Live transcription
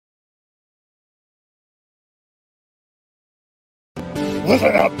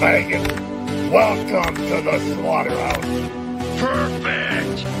Listen up, Vegas. Welcome to the Slaughterhouse.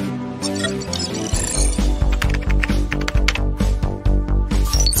 Perfect.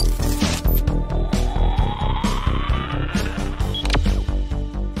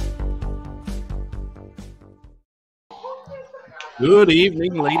 Good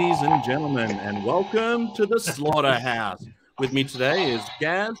evening, ladies and gentlemen, and welcome to the Slaughterhouse. With me today is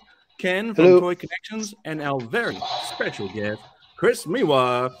Gazz, Ken from Toykennections, and our very special guest, Chris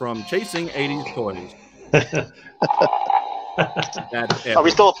Miwa from Chasing 80s Toys. Are we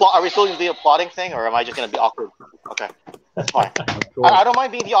still doing the applauding thing, or am I just going to be awkward? Okay, that's fine. I don't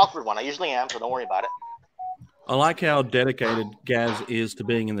mind being the awkward one. I usually am, so don't worry about it. I like how dedicated Gazz is to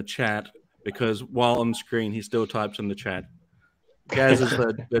being in the chat, because while on screen, he still types in the chat. Gazz is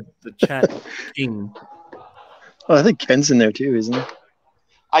the chat king. Oh, I think Ken's in there too, isn't he?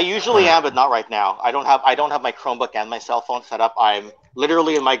 I usually am, but not right now. I don't have my Chromebook and my cell phone set up. I'm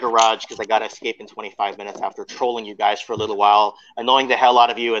literally in my garage because I got to escape in 25 minutes after trolling you guys for a little while, annoying the hell out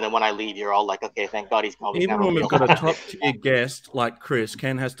of you, and then when I leave, you're all like, okay, thank God he's gone. Even when we've got a top-tier guest like Chris,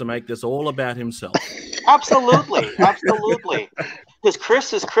 Ken has to make this all about himself. Absolutely, absolutely. Because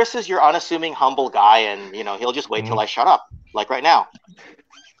Chris is your unassuming, humble guy, and he'll just wait till I shut up, like right now.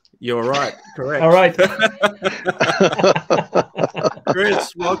 You're right. Correct. All right.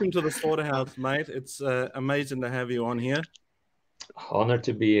 Chris, welcome to the Slaughterhouse, mate. It's amazing to have you on here. Honored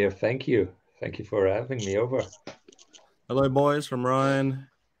to be here. Thank you. Thank you for having me over. Hello, boys, from Ryan.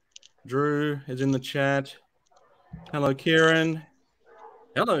 Drew is in the chat. Hello, Kieran.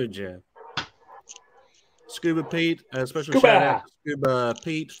 Hello, Jeff. Scuba Pete, a special shout out to Scuba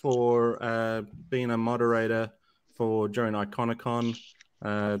Pete for being a moderator during Iconicon.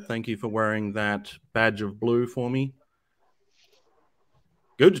 Thank you for wearing that badge of blue for me.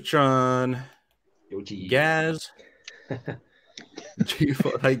 Good, John. Gazz.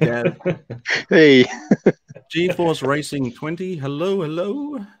 Hey, Gazz. Hey. GeForce Racing 20. Hello,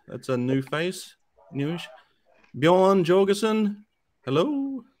 hello. That's a new face. Newish. Bjorn Jorgensen.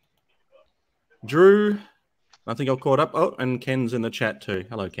 Hello. Drew. I think I caught up. Oh, and Ken's in the chat too.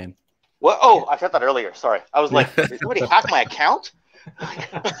 Hello, Ken. Well, oh, I said that earlier. Sorry. I was like, did somebody hack my account?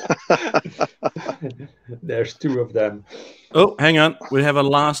 There's two of them. Oh, hang on. We have a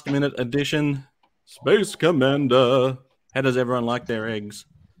last-minute addition. Space Commander. How does everyone like their eggs?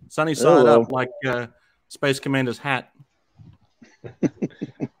 Sunny side up, like Space Commander's hat.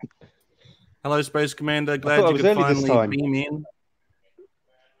 Hello, Space Commander. Glad you could finally beam in.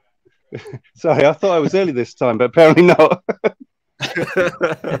 Sorry, I thought I was early this time, but apparently not.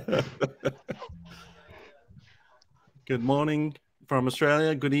 Good morning from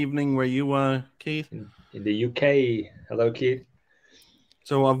Australia. Good evening where you are, Keith. In the UK. Hello, Keith.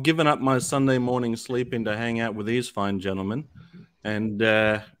 So I've given up my Sunday morning sleeping to hang out with these fine gentlemen. And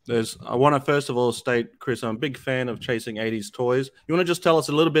I want to first of all state, Chris, I'm a big fan of Chasing 80s Toys. You want to just tell us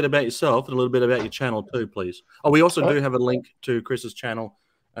a little bit about yourself and a little bit about your channel too, please? Oh, we also do have a link to Chris's channel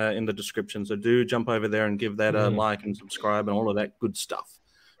in the description. So do jump over there and give that a like and subscribe and all of that good stuff.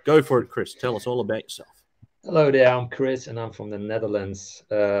 Go for it, Chris. Tell us all about yourself. Hello there, I'm Chris, and I'm from the Netherlands.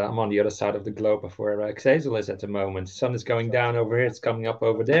 I'm on the other side of the globe of where Xazel is at the moment. The sun is going down over here, it's coming up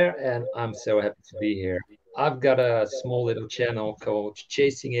over there, and I'm so happy to be here. I've got a small little channel called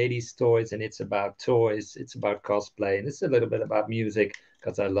Chasing 80s Toys, and it's about toys, it's about cosplay, and it's a little bit about music,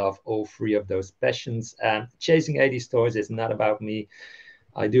 because I love all three of those passions. And Chasing 80s Toys is not about me.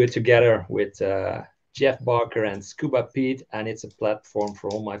 I do it together with Jeff Barker and Scuba Pete, and it's a platform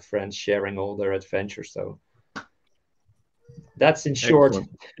for all my friends sharing all their adventures. So that's in short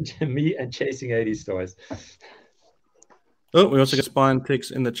me and Chasing 80s Toys. Oh, we also got Spine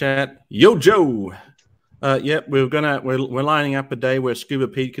Picks in the chat. Yo, Joe. Yep, we're lining up a day where Scuba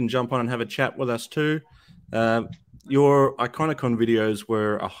Pete can jump on and have a chat with us too. Your Iconicon videos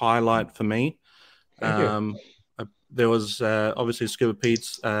were a highlight for me. There was obviously Scuba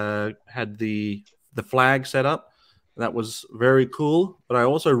Pete's had the flag set up. That was very cool. But I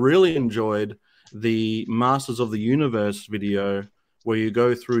also really enjoyed the Masters of the Universe video where you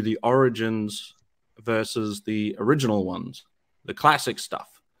go through the origins versus the original ones, the classic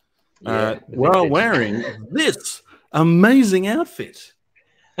stuff. While wearing this amazing outfit.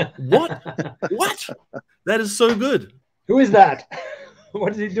 What? What? That is so good. Who is that?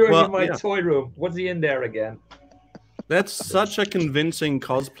 What is he doing in my toy room? What's he in there again? That's such a convincing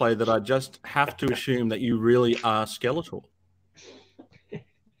cosplay that I just have to assume that you really are Skeletor.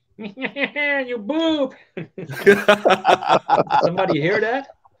 You boob. Somebody hear that?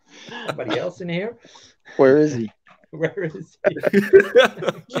 Somebody else in here? Where is he? Where is he?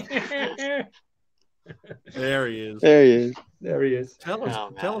 There he is. There he is. There he is. Tell us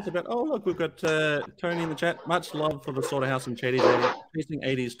man. about. Oh, look, we've got Tony in the chat. Much love for the Slaughterhouse and Chasing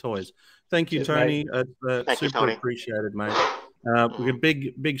 80s toys. Thank you, Cheers, Tony. Thank you, Super Tony. appreciated, mate. We got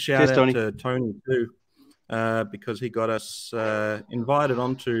big shout Cheers, out Tony. to Tony too, because he got us invited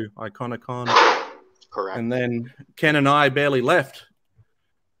onto Iconicon, Correct. and then Ken and I barely left.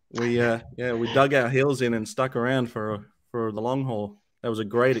 We dug our heels in and stuck around for the long haul. That was a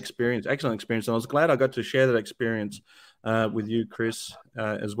great experience, excellent experience, and I was glad I got to share that experience with you, Chris,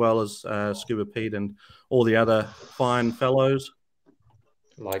 as well as Scuba Pete and all the other fine fellows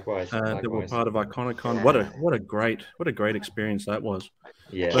Likewise. that were part of Iconicon. Yeah. What a great experience that was.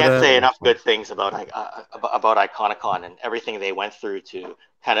 Yeah. Can't say enough good things about Iconicon and everything they went through to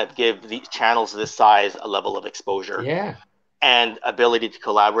kind of give the channels this size a level of exposure. Yeah. And ability to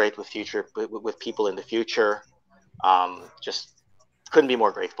collaborate with people in the future. Just couldn't be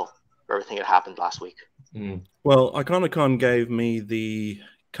more grateful for everything that happened last week. Well, Iconicon gave me the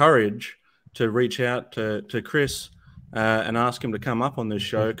courage to reach out to Chris and ask him to come up on this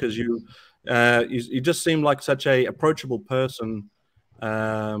show, because you just seemed like such a approachable person,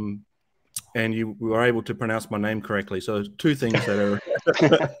 and you were able to pronounce my name correctly. So two things that are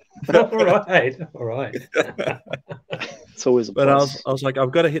all right. It's always a But plus. I was like,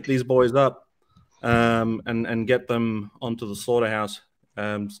 I've got to hit these boys up and get them onto the Slaughterhouse,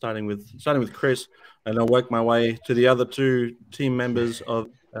 starting with Chris, and I'll work my way to the other two team members of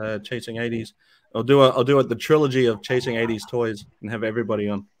Chasing 80s. I'll do it the trilogy of Chasing 80s toys and have everybody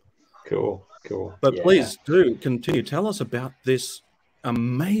on. Cool. But please do continue. Tell us about this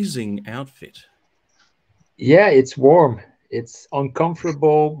amazing outfit. Yeah, it's warm. It's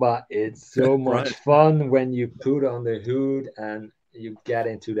uncomfortable, but it's so much Right. fun when you put on the hood and you get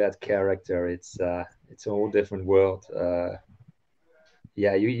into that character. It's a whole different world.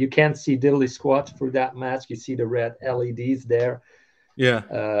 Yeah, you can't see diddly squat through that mask. You see the red LEDs there. Yeah.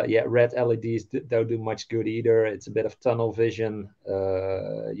 Red LEDs don't do much good either. It's a bit of tunnel vision.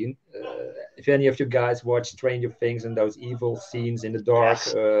 If any of you guys watch Stranger Things and those evil scenes in the dark,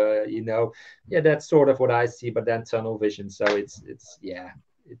 Yes. that's sort of what I see, but then tunnel vision. So it's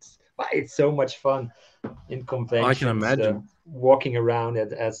so much fun in conventions. I can imagine. Walking around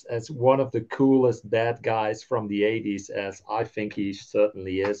as one of the coolest bad guys from the 80s, as I think he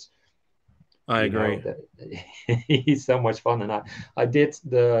certainly is. I agree. He's so much fun, and I did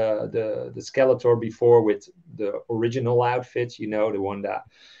the Skeletor before with the original outfit, the one that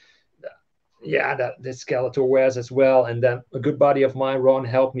the Skeletor wears as well. And then a good buddy of mine, Ron,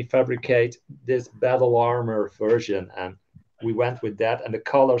 helped me fabricate this battle armor version, and we went with that, and the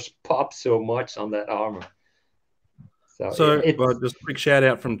colors pop so much on that armor. So just a quick shout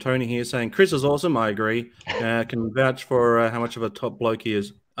out from Tony here saying Chris is awesome. I agree. Can vouch for how much of a top bloke he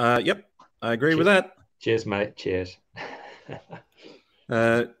is. Yep, I agree with that. Cheers, mate. Cheers.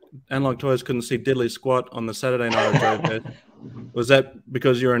 Analog Toys couldn't see diddly squat on the Saturday night of Joe Fest. Was that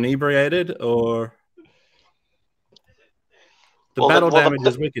because you're inebriated, or the battle damage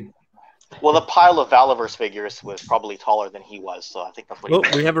is wicked? Well, the pile of Valaverse figures was probably taller than he was, so I think that's what.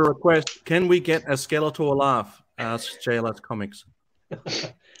 Look, we have a request. Can we get a Skeletor laugh? Ask JLS Comics.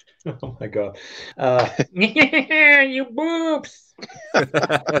 Oh my god! You boobs,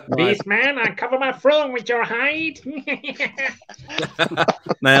 Beast Man! I cover my throne with your hide.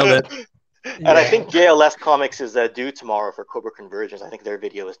 Nailed it. And I think JLS Comics is due tomorrow for Cobra Convergence. I think their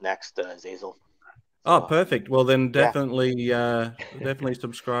video is next, Zazel. Oh, perfect. Well, then definitely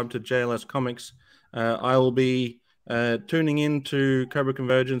subscribe to JLS Comics. I will be tuning in to Cobra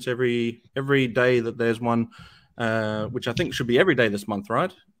Convergence every day that there's one, which I think should be every day this month,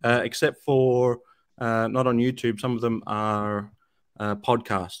 right? Except for not on YouTube. Some of them are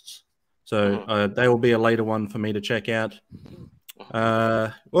podcasts. So they will be a later one for me to check out.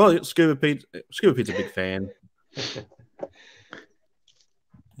 Well, Scuba Pete's a big fan.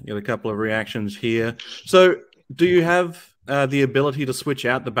 Get a couple of reactions here. So do you have the ability to switch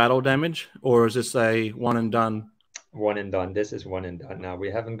out the battle damage, or is this a one and done? One and done. This is one and done. Now, we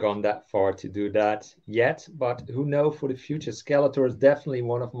haven't gone that far to do that yet, but who knows for the future? Skeletor is definitely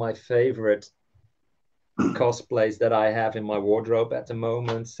one of my favorite cosplays that I have in my wardrobe at the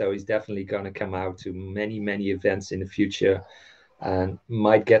moment. So he's definitely going to come out to many, many events in the future and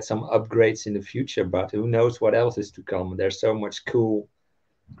might get some upgrades in the future, but who knows what else is to come. There's so much cool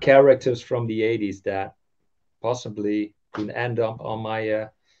characters from the 80s that possibly could end up on my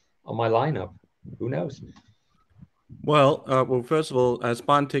lineup. Who knows? Well, first of all,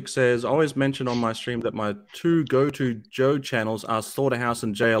 Spinetick says, I always mention on my stream that my two go-to Joe channels are Slaughterhouse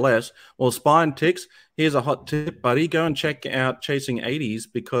and JLS. Well, Spinetics, here's a hot tip, buddy. Go and check out Chasing 80s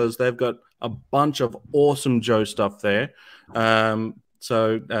because they've got a bunch of awesome Joe stuff there.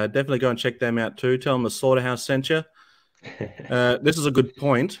 So definitely go and check them out too. Tell them the Slaughterhouse sent you. This is a good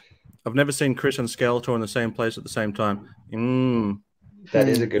point. I've never seen Chris and Skeletor in the same place at the same time. That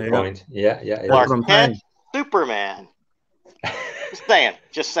is a good point. Yeah. Clark Kent, Superman.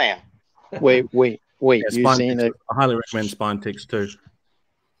 Just saying. Wait. Yeah, You seen it? I highly recommend Spinetics too.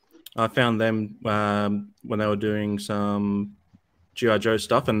 I found them when they were doing some G.I. Joe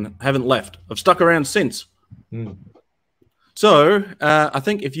stuff and haven't left. I've stuck around since. So I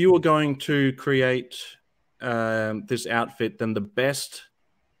think if you were going to create this outfit, then the best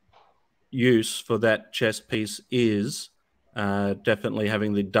use for that chest piece is definitely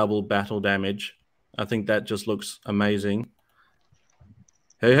having the double battle damage. I think that just looks amazing.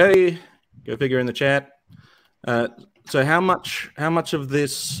 Hey, go figure in the chat. So how much of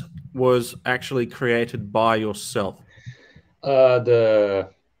this was actually created by yourself? The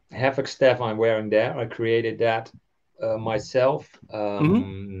Havoc staff I'm wearing there, I created that myself.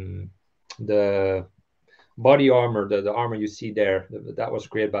 The body armor, the armor you see there, that was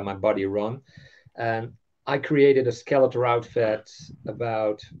created by my buddy Ron. And I created a Skeletor outfit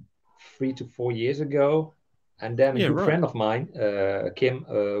about 3 to 4 years ago. And then a good friend of mine, Kim,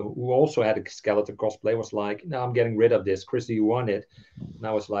 who also had a Skeletor cosplay, was like, no, I'm getting rid of this. Chris, do you want it? And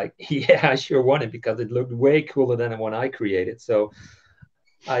I was like, yeah, I sure want it because it looked way cooler than the one I created. So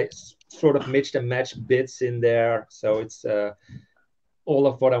I sort of mixed and matched bits in there. So it's all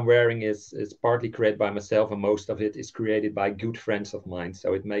of what I'm wearing is partly created by myself, and most of it is created by good friends of mine.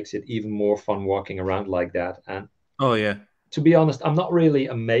 So it makes it even more fun walking around like that. And to be honest, I'm not really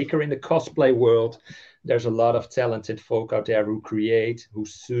a maker in the cosplay world. There's a lot of talented folk out there who create, who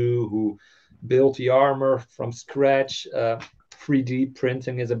sew, who build the armor from scratch. 3D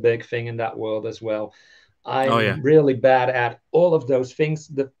printing is a big thing in that world as well. I'm really bad at all of those things.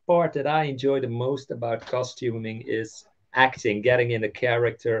 The part that I enjoy the most about costuming is acting, getting in the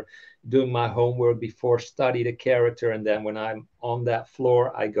character, doing my homework before study the character, and then when I'm on that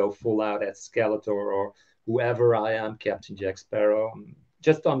floor, I go full out at Skeletor or whoever I am, Captain Jack Sparrow.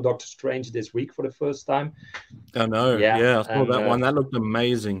 Just on Doctor Strange this week for the first time. I know. Yeah, I saw that one. That looked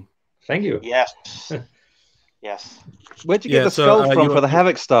amazing. Thank you. Yes. Yes. Where'd you get the skull from for the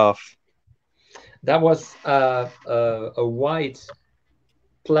Havoc staff? That was a white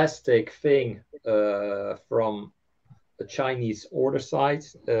plastic thing from a Chinese order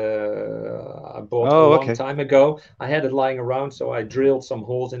site. I bought a long time ago. I had it lying around, so I drilled some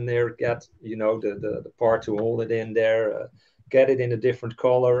holes in there, get the part to hold it in there, get it in a different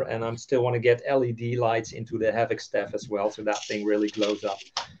color, and I still want to get LED lights into the Havoc staff as well, so that thing really glows up.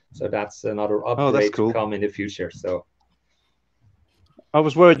 So that's another upgrade to come in the future. So I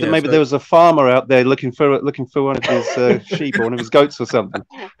was worried that maybe there was a farmer out there looking for one of his sheep or one of his goats or something.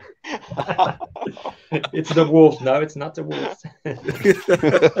 It's the wolf. No, it's not the wolf.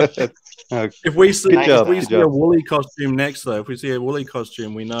 If we see a woolly costume next, though, if we see a woolly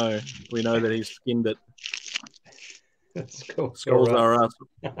costume, we know that he's skinned it. Skulls are us.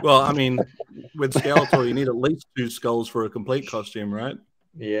 Well, I mean, with Skeletor, you need at least 2 skulls for a complete costume, right?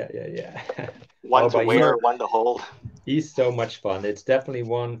 Yeah. One to wear, one to hold. He's so much fun. It's definitely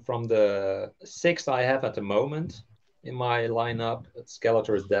one from the 6 I have at the moment in my lineup.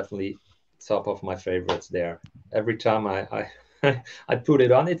 Skeletor is definitely top of my favorites there. Every time I put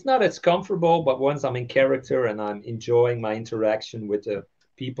it on, it's not as comfortable, but once I'm in character and I'm enjoying my interaction with the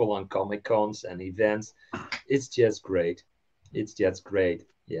people on Comic Cons and events, it's just great.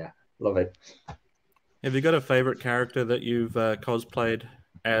 Yeah, love it. Have you got a favorite character that you've cosplayed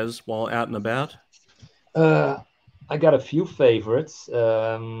as while out and about? I got a few favorites.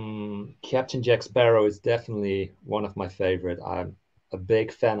 Captain Jack Sparrow is definitely one of my favorite. I'm a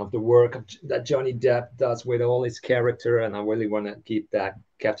big fan of the work that Johnny Depp does with all his character, and I really want to keep that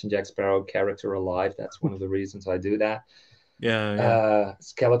Captain Jack Sparrow character alive. That's one of the reasons I do that. Yeah.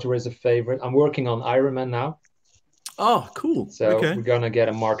 Skeletor is a favorite. I'm working on Iron Man now. Oh, cool. So we're gonna get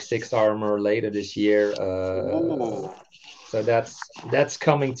a Mark 6 armor later this year. So that's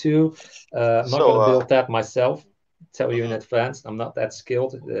coming too. I'm not gonna build that myself. Tell you in advance, I'm not that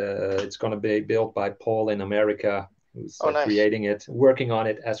skilled. It's gonna be built by Paul in America, who's creating it, working on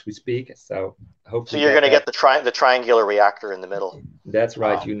it as we speak. So hopefully. So you're gonna get the triangular reactor in the middle. That's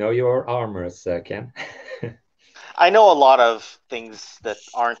right. Wow. You know your armors, Ken. I know a lot of things that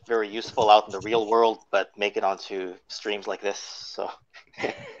aren't very useful out in the real world, but make it onto streams like this. So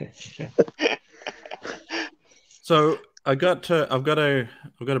So I've got to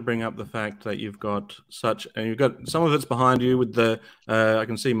bring up the fact that you've got some of it's behind you with the I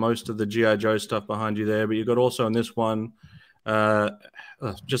can see most of the G.I. Joe stuff behind you there, but you've got also in this one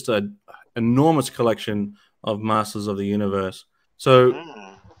just an enormous collection of Masters of the Universe. So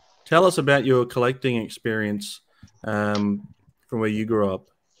tell us about your collecting experience from where you grew up.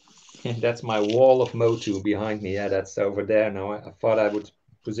 That's my wall of Motu behind me. Yeah, that's over there now. I thought I would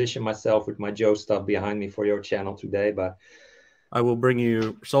position myself with my Joe stuff behind me for your channel today, but I will bring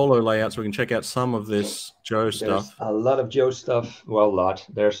you solo layouts so we can check out some of this Joe stuff. A lot of Joe stuff. Well, a lot.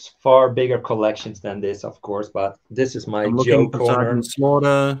 There's far bigger collections than this, of course, but this is my Joe corner. Sergeant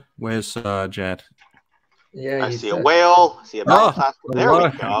Slaughter. Where's Sarge? Yeah, I see a whale. I see a mountain class. There we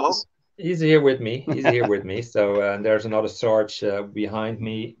go. He's here with me. He's here with me. So there's another Sarge behind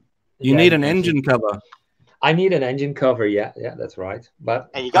me. You need an engine cover. I need an engine cover. Yeah, that's right. But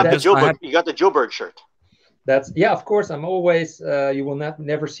and you got the Joburg shirt. That's of course. I'm always. You will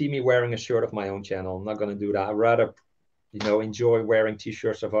never see me wearing a shirt of my own channel. I'm not going to do that. I'd rather, enjoy wearing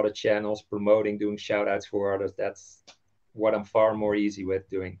T-shirts of other channels, promoting, doing shout outs for others. That's what I'm far more easy with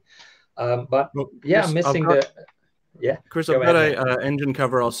doing. But yeah, Chris, missing Chris, I've got an engine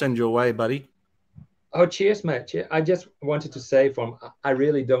cover. I'll send you away, buddy. Oh, cheers, mate. I just wanted to say I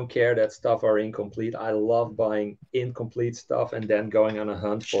really don't care that stuff are incomplete. I love buying incomplete stuff and then going on a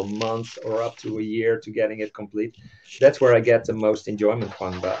hunt for months or up to a year to getting it complete. That's where I get the most enjoyment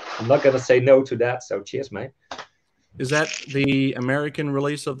from, but I'm not going to say no to that. So cheers, mate. Is that the American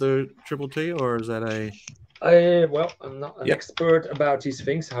release of the Triple T, or is that well, I'm not an expert about these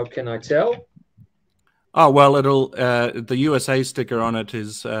things. How can I tell? Oh, well, the USA sticker on it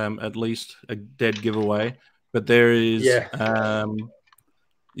is at least a dead giveaway. But there is,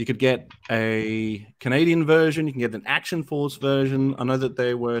 you could get a Canadian version. You can get an Action Force version. I know that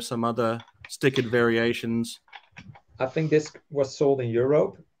there were some other stickered variations. I think this was sold in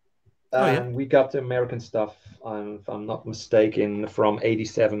Europe. And we got the American stuff, if I'm not mistaken, from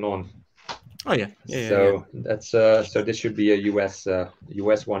 87 on. Oh, yeah. That's so this should be a US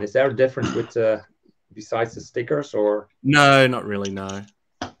one. Is there a difference with... besides the stickers, or no, not really, no.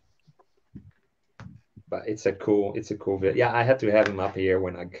 But it's a cool video. Yeah, I had to have him up here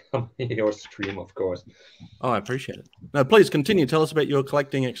when I come in your stream, of course. Oh, I appreciate it. No, please continue. Tell us about your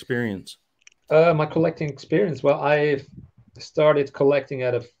collecting experience. My collecting experience. Well, I started collecting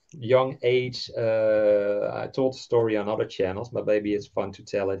at a young age. I told the story on other channels, but maybe it's fun to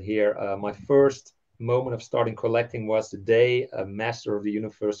tell it here. My first moment of starting collecting was the day a Master of the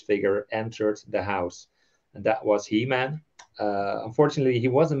Universe figure entered the house, and that was He-Man. Unfortunately, he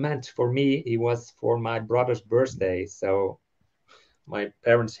wasn't meant for me. He was for my brother's birthday, so my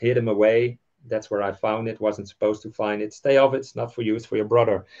parents hid him away. That's where I found it. Wasn't supposed to find it. Stay off it. It's not for you. It's for your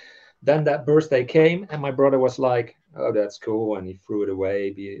brother. Then that birthday came, and my brother was like, "Oh, that's cool," and he threw it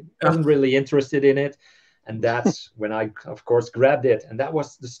away. He wasn't really interested in it, and that's when I, of course, grabbed it, and that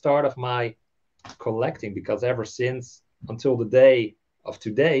was the start of my collecting, because ever since until the day of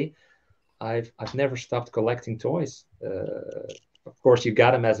today, I've never stopped collecting toys. Of course, you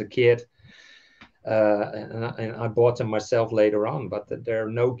got them as a kid, and I bought them myself later on, but there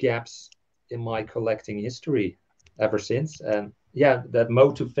are no gaps in my collecting history ever since. And yeah, that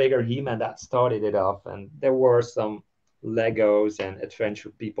Motu figure He-Man, that started it off, and there were some Legos and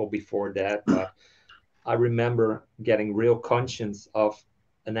Adventure People before that, but I remember getting real conscious of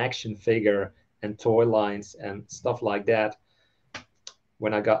an action figure and toy lines and stuff like that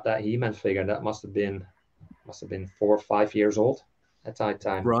when I got that He-Man figure. That must have been 4 or 5 years old at that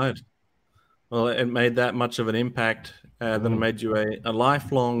time. Right. Well, it made that much of an impact that it made you a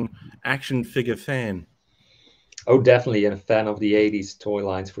lifelong action figure fan. Oh, definitely a fan of the 80s toy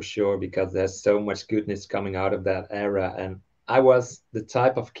lines for sure, because there's so much goodness coming out of that era. And I was the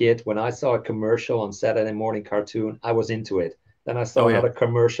type of kid, when I saw a commercial on Saturday morning cartoon, I was into it. Then I saw another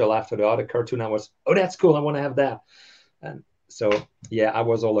commercial after the other cartoon. I was, oh, that's cool. I want to have that. And so, yeah, I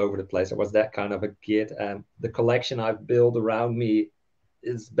was all over the place. I was that kind of a kid. And the collection I've built around me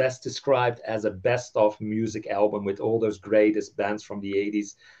is best described as a best of music album with all those greatest bands from the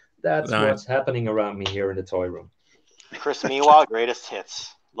 80s. That's what's happening around me here in the toy room. Chris Miwa, greatest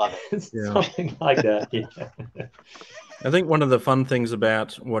hits. Love it. Something like that, yeah. I think one of the fun things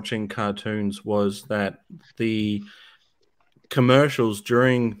about watching cartoons was that the commercials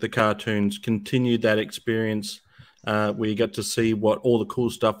during the cartoons continued that experience where you got to see all the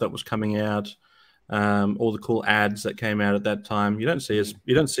cool stuff that was coming out, all the cool ads that came out at that time. You don't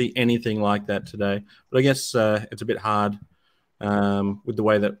see anything like that today. But I guess it's a bit hard with the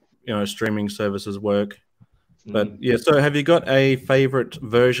way that streaming services work. But yeah, so have you got a favorite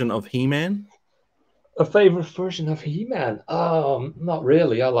version of He-Man? A favorite version of He-Man? Not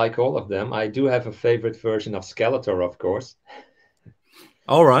really. I like all of them. I do have a favorite version of Skeletor, of course.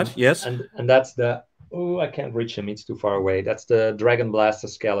 All right. Yes. And that's the I can't reach him. It's too far away. That's the Dragon Blaster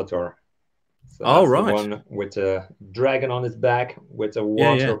Skeletor. So Oh, that's right. the one with a dragon on his back with a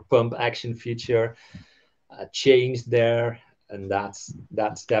water pump action feature, chains there, and that's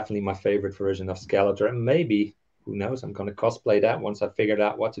definitely my favorite version of Skeletor. And maybe, who knows, I'm going to cosplay that once I figured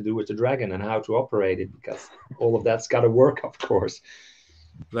out what to do with the dragon and how to operate it, because all of that's got to work, of course.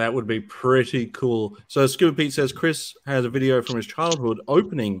 That would be pretty cool. So Scuba Pete says Chris has a video from his childhood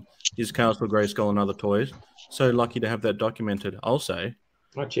opening his Castle Grayskull and other toys. So lucky to have that documented, I'll say.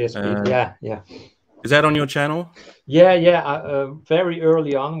 Oh, cheers, Pete. Yeah. Is that on your channel? Yeah. Very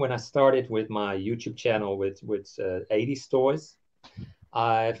early on, when I started with my YouTube channel with 80s toys,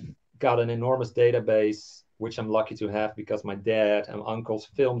 I've got an enormous database, which I'm lucky to have because my dad and uncles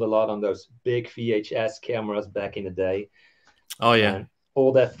filmed a lot on those big VHS cameras back in the day. Oh, yeah. And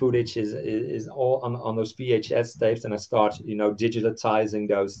all that footage is all on those VHS tapes, and I start, digitizing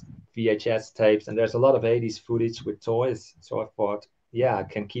those VHS tapes, and there's a lot of 80s footage with toys. So I thought, yeah, I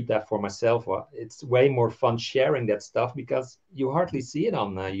can keep that for myself. It's way more fun sharing that stuff because you hardly see it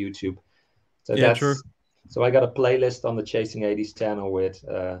on YouTube. So yeah, true. So I got a playlist on the Chasing 80s channel with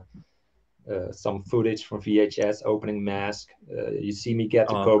some footage from VHS, opening mask. You see me get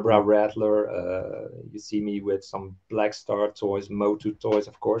the Cobra Rattler. You see me with some Black Star toys, Motu toys,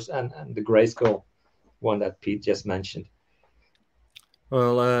 of course, and the Grayskull one that Pete just mentioned.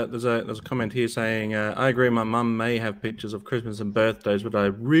 Well, there's a comment here saying, I agree, my mum may have pictures of Christmas and birthdays, but I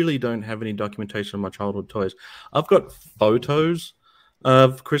really don't have any documentation of my childhood toys. I've got photos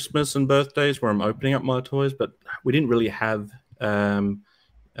of Christmas and birthdays where I'm opening up my toys, but we didn't really have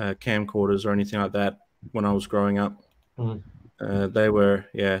camcorders or anything like that when I was growing up. They were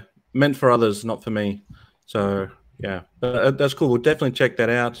meant for others, not for me. So yeah, that's cool. We'll definitely check that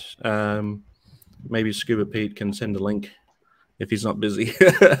out. Maybe Scuba Pete can send a link if he's not busy.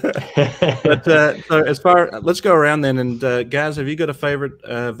 But so let's go around then. And Gazz, have you got a favorite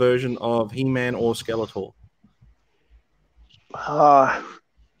version of He-Man or Skeletor? I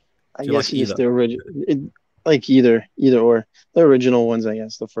guess it's the original. Like either or. The original ones, I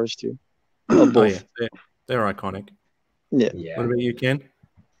guess, the first two. Both. Oh, yeah. They're iconic. Yeah. What about you, Ken?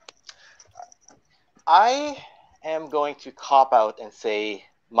 I am going to cop out and say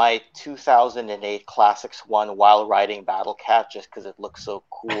my 2008 Classics 1 Wild Riding Battle Cat, just because it looks so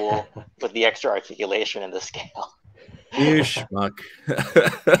cool with the extra articulation and the scale. You schmuck.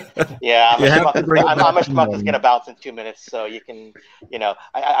 Yeah, I'm a schmuck that's going to bounce in 2 minutes, so you can,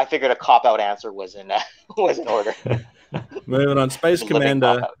 I figured a cop-out answer was in order. Moving on. Space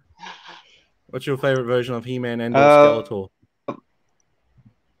Commander. What's your favorite version of He-Man and Skeletor?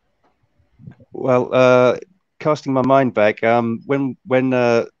 Well, casting my mind back, when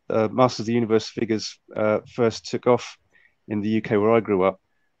Masters of the Universe figures first took off in the UK where I grew up,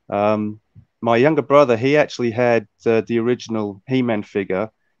 my younger brother, he actually had the original He-Man figure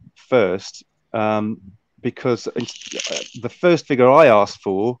first, because the first figure I asked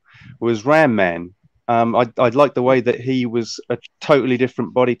for was Ram Man. I'd like the way that he was a totally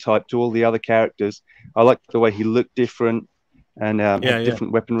different body type to all the other characters. I liked the way he looked different and had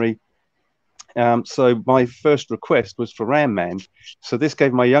different weaponry. So my first request was for Ram Man. So this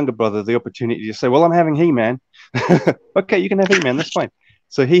gave my younger brother the opportunity to say, well, I'm having He-Man. Okay, you can have He-Man, that's fine.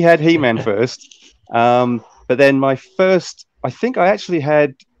 So he had He-Man first. But then I think I actually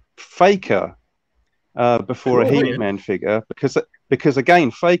had Faker before a He-Man figure, because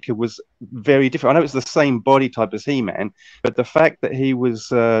again, Faker was very different. I know it's the same body type as He-Man, but the fact that he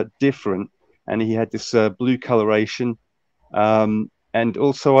was different and he had this blue coloration, and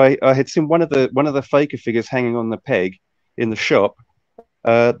also I had seen one of the Faker figures hanging on the peg in the shop.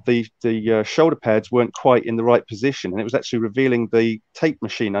 The shoulder pads weren't quite in the right position, and it was actually revealing the tape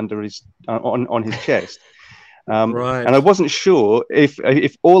machine under his on his chest. Right. And I wasn't sure if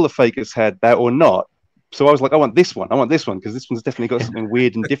all the Fakers had that or not. So I was like, I want this one because this one's definitely got something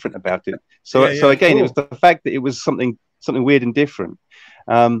weird and different about it. So again, cool. It was the fact that it was something weird and different.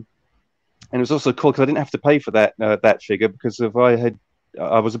 And it was also cool because I didn't have to pay for that figure, because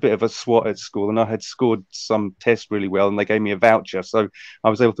I was a bit of a swot at school and I had scored some tests really well and they gave me a voucher. So I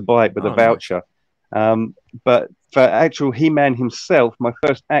was able to buy it with a voucher. Nice. But for actual He-Man himself, my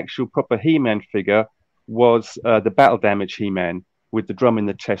first actual proper He-Man figure was the Battle Damage He-Man with the drum in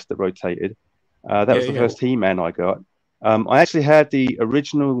the chest that rotated. That was the first He-Man I got. I actually had the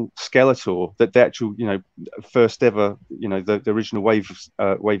original Skeletor, the actual, first ever, the original Wave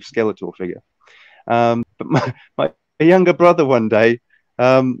Skeletor figure. But my younger brother one day,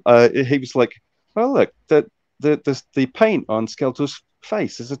 he was like, well, look, the paint on Skeletor's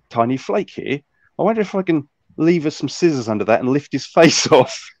face is a tiny flake here. I wonder if I can lever some scissors under that and lift his face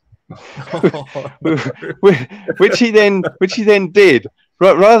off. which he then did.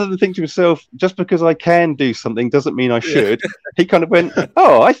 Right, rather than think to himself, just because I can do something doesn't mean I should. He kind of went,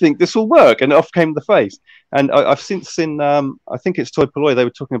 "Oh, I think this will work," and off came the face. And I've since seen, I think it's Toy Poloi, they were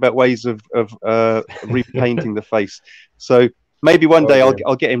talking about ways of repainting the face. So maybe one day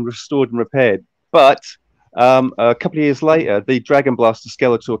I'll get him restored and repaired. But a couple of years later, the Dragon Blaster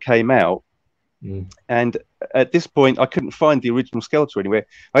Skeletor came out. And at this point, I couldn't find the original Skeletor anywhere.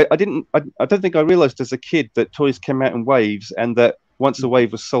 I don't think I realized as a kid that toys came out in waves, and that once a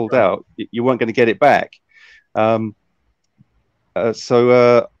wave was sold out, you weren't going to get it back.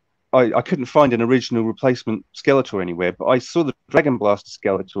 So I couldn't find an original replacement Skeletor anywhere. But I saw the Dragon Blaster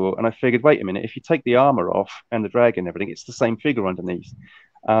Skeletor, and I figured, wait a minute, if you take the armor off and the dragon and everything, it's the same figure underneath.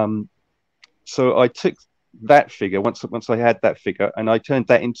 So I took that figure once I had that figure, and I turned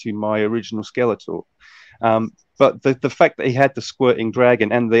that into my original Skeletor. But the fact that he had the squirting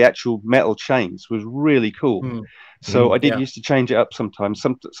dragon and the actual metal chains was really cool. So I did used to change it up sometimes.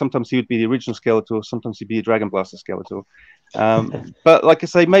 Sometimes he would be the original Skeletor, sometimes he'd be a Dragon Blaster Skeletor. But like I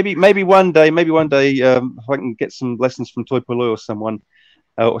say, maybe one day, if I can get some lessons from Toy Poloi or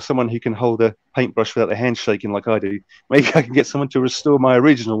someone who can hold a paintbrush without their hands shaking like I do, maybe I can get someone to restore my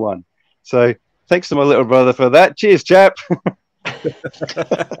original one. So thanks to my little brother for that. Cheers, chap.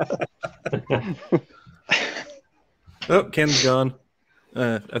 Oh, Ken's gone.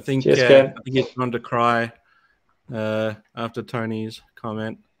 I think Cheers, he's gone to cry after Tony's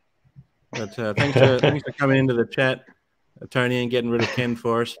comment. But thanks for coming into the chat, Tony, and getting rid of Ken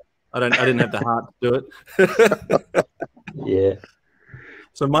for us. I didn't have the heart to do it. Yeah.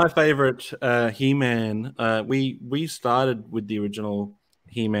 So my favorite He-Man, we started with the original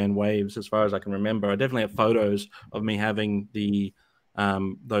He-Man waves, as far as I can remember. I definitely have photos of me having the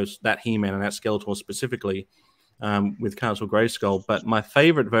that He-Man and that Skeletor specifically with Castle Grayskull. But my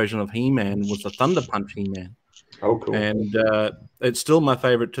favorite version of He-Man was the Thunder Punch He-Man. Oh, cool. And it's still my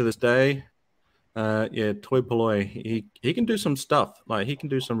favorite to this day. Toy Poloi, he can do some stuff. Like, he can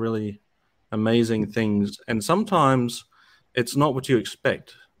do some really amazing things, and sometimes it's not what you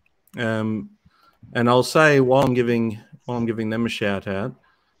expect. And I'll say, while I'm giving them a shout out,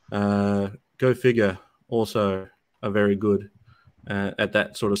 Go Figure also are very good at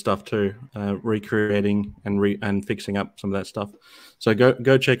that sort of stuff too, recreating and fixing up some of that stuff. So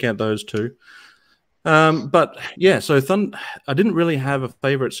go check out those two. But yeah, so I didn't really have a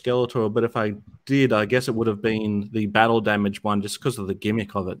favorite Skeletor, but if I did, I guess it would have been the battle damage one, just because of the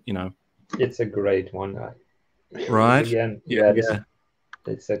gimmick of it, you know. It's a great one, right? Again,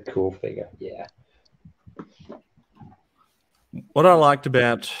 it's a cool figure. Yeah. What I liked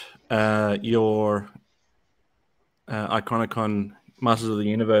about your Iconicon Masters of the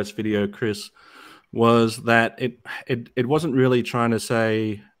Universe video, Chris, was that it wasn't really trying to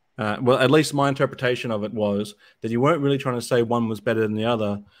say. Well, at least my interpretation of it was that you weren't really trying to say one was better than the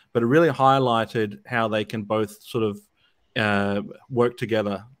other, but it really highlighted how they can both sort of work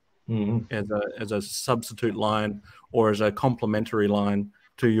together as a substitute line or as a complementary line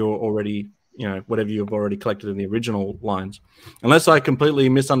to your already, whatever you've already collected in the original lines. Unless I completely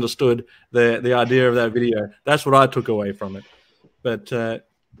misunderstood the idea of that video, that's what I took away from it. But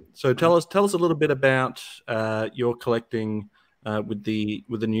so tell us a little bit about your collecting. With the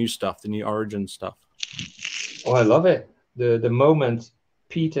new stuff, the new Origin stuff. Oh, I love it. The moment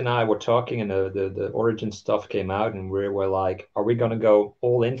Pete and I were talking and the Origin stuff came out, and we were like, are we gonna go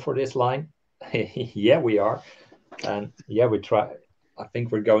all in for this line? Yeah, we are. And yeah, we try. I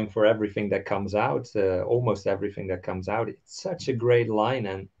think we're going for everything that comes out, almost everything that comes out. It's such a great line,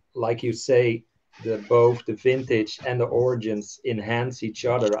 and like you say, both the vintage and the Origins enhance each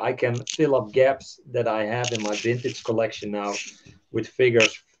other. I can fill up gaps that I have in my vintage collection now with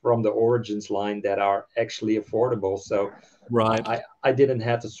figures from the Origins line that are actually affordable. So right, I didn't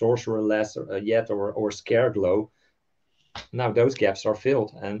have the Sorceress yet or Scareglow. Now those gaps are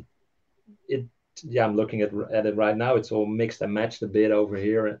filled, and I'm looking at it right now. It's all mixed and matched a bit over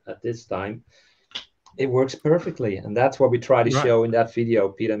here at this time. It works perfectly, and that's what we try to show in that video,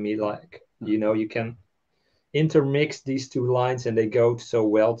 Pete and me. Like, you can intermix these two lines and they go so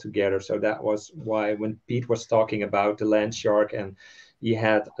well together. So that was why when Pete was talking about the Land Shark and he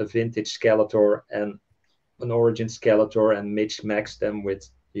had a vintage Skeletor and an Origin Skeletor and mixed them with,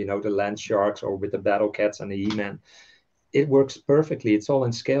 the Land Sharks or with the Battle Cats and the He-Man, it works perfectly. It's all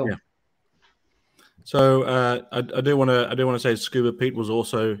in scale. Yeah. So I do want to say Scuba Pete was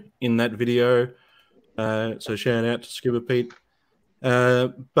also in that video. So shout out to Scuba Pete.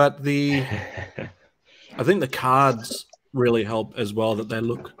 But I think the cards really help as well, that they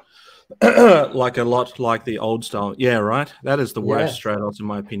look like a lot like the old style. Yeah, right. That is the worst Stratos in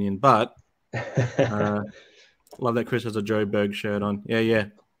my opinion. But love that Chris has a Joe Berg shirt on. Yeah, yeah.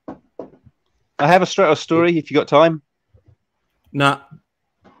 I have a Stratos story if you got time. Nah.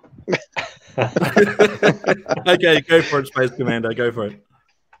 Okay, go for it, Space Commando. Go for it.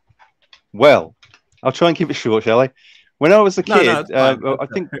 Well, I'll try and keep it short, shall I? When I was a kid, I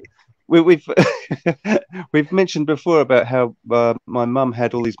think we've we've mentioned before about how my mum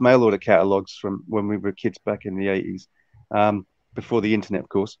had all these mail order catalogs from when we were kids back in the 80s, before the internet, of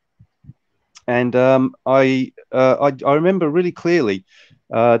course. And I remember really clearly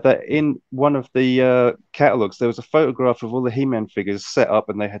that in one of the catalogs there was a photograph of all the He-Man figures set up,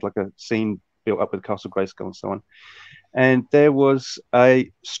 and they had like a scene built up with Castle Grayskull and so on. And there was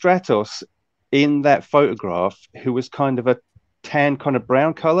a Stratos in that photograph who was kind of a tan, kind of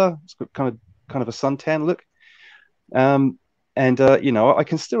brown color. It's got kind of a suntan look. You know, I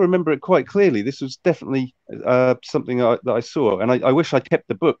can still remember it quite clearly. This was definitely something that I saw, and I wish I kept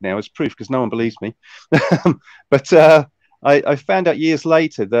the book now as proof, because no one believes me. But I found out years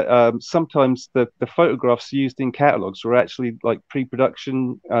later that sometimes the photographs used in catalogs were actually like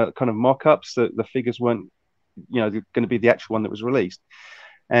pre-production kind of mock-ups, that the figures weren't, you know, going to be the actual one that was released.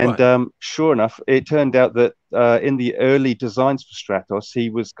 And right. Sure enough, it turned out that in the early designs for Stratos, he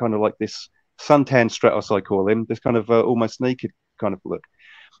was kind of like this suntan Stratos, I call him, this kind of almost naked kind of look.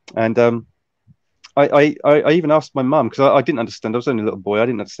 And I even asked my mum, because I didn't understand. I was only a little boy. I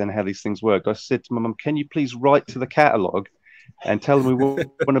didn't understand how these things worked. I said to my mum, "Can you please write to the catalogue and tell them we want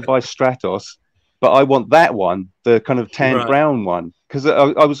to buy Stratos, but I want that one, the kind of tan brown one." Because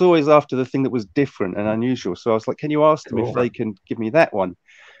I was always after the thing that was different and unusual. So I was like, "Can you ask them if they can give me that one?"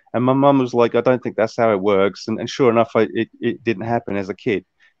 And my mum was like, "I don't think that's how it works." And sure enough, it didn't happen as a kid.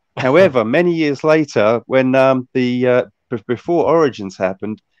 However, many years later, when before Origins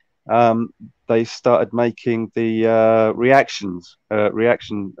happened, they started making the reaction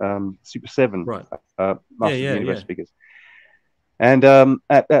Super 7 Master of the Universe figures. And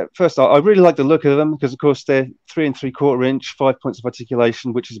at first, I really like the look of them, because, of course, they're 3 3/4 inch, 5 points of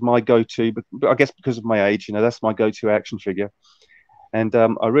articulation, which is my go-to. But I guess because of my age, you know, that's my go-to action figure. And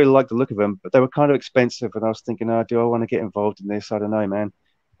I really like the look of them, but they were kind of expensive. And I was thinking, oh, do I want to get involved in this? I don't know, man.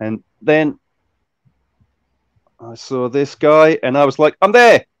 And then I saw this guy, and I was like, I'm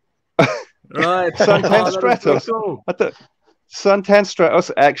there. Right. Suntan Stratos. So cool. I thought, Suntan Stratos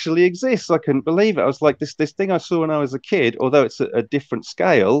actually exists. I couldn't believe it. I was like, this thing I saw when I was a kid, although it's a different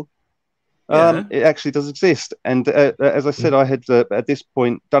scale, it actually does exist. And as I said, I had at this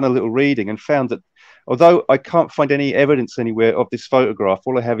point done a little reading and found that although I can't find any evidence anywhere of this photograph,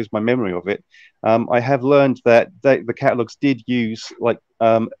 all I have is my memory of it. I have learned that the catalogs did use like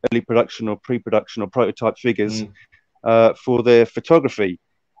early production or pre-production or prototype figures for their photography.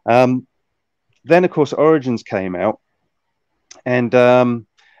 Then, of course, Origins came out. And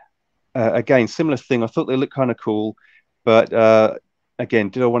again, similar thing. I thought they looked kind of cool, but again,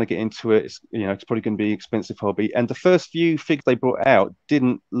 did I want to get into it? It's probably going to be an expensive hobby. And the first few figures they brought out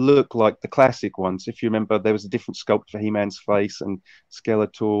didn't look like the classic ones. If you remember, there was a different sculpt for He-Man's face and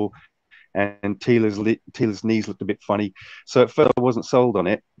Skeletor, and Teela's knees looked a bit funny. So at first I wasn't sold on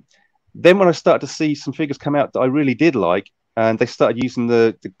it. Then when I started to see some figures come out that I really did like, and they started using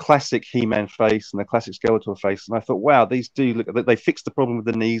the classic He-Man face and the classic Skeletor face, and I thought, wow, these do look. They fixed the problem with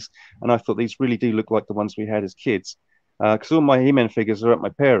the knees, and I thought these really do look like the ones we had as kids. Because all my He-Man figures are at my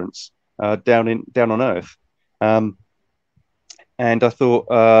parents' down on Earth, and I thought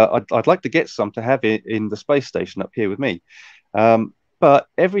I'd like to get some to have it in the space station up here with me. But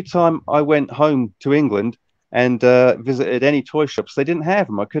every time I went home to England and visited any toy shops, they didn't have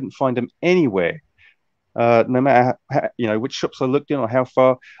them. I couldn't find them anywhere. No matter how, which shops I looked in or how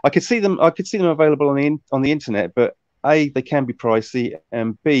far, I could see them available on the internet, but A, they can be pricey,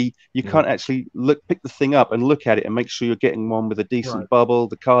 and B, you can't actually pick the thing up and look at it and make sure you're getting one with a decent bubble,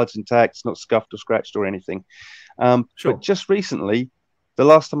 the card's intact, it's not scuffed or scratched or anything. But just recently, the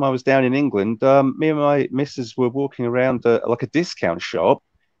last time I was down in England, me and my missus were walking around like a discount shop,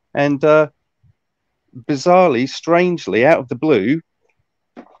 and bizarrely, strangely, out of the blue,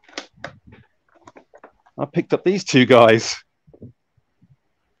 I picked up these two guys.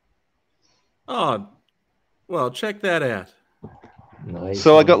 Oh, well, check that out. Nice.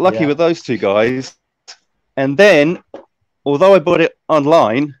 So I got lucky with those two guys. And then, although I bought it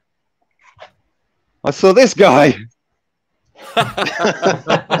online, I saw this guy.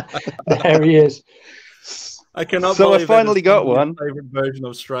 There he is. I cannot so believe I finally got one. Favorite version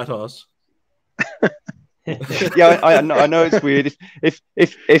of Stratos. Yeah, I know it's weird.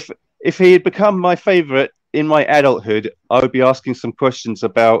 If he had become my favorite in my adulthood, I would be asking some questions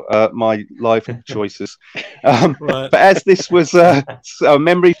about my life choices. Right. But as this was a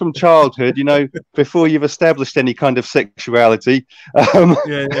memory from childhood, you know, before you've established any kind of sexuality,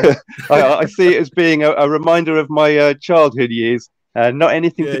 I see it as being a reminder of my childhood years, not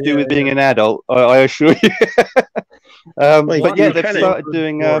anything to do with being an adult, I assure you. But yeah, they've started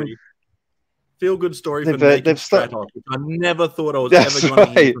doing... Feel good story for Naked Stratos, which I never thought I was ever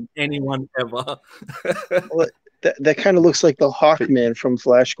going to hear from anyone ever. Well, that kind of looks like the Hawkman from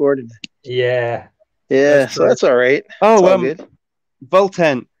Flash Gordon. Yeah. Yeah, so that's all right. Oh, good.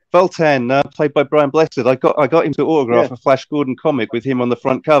 Voltan, played by Brian Blessed. I got him to autograph a Flash Gordon comic with him on the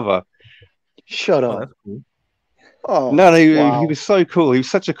front cover. Shut up. That's cool. Oh, no, he was so cool. He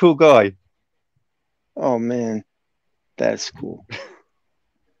was such a cool guy. Oh man, that's cool.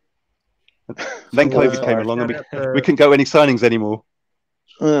 Then COVID came along, and we couldn't go any signings anymore.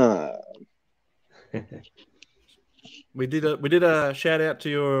 We did a shout out to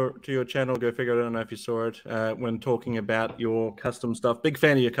your channel. Go figure. I don't know if you saw it when talking about your custom stuff. Big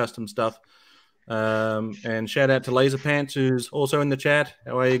fan of your custom stuff. And shout out to Laser Pants, who's also in the chat.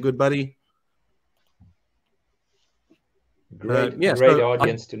 How are you, good buddy? Great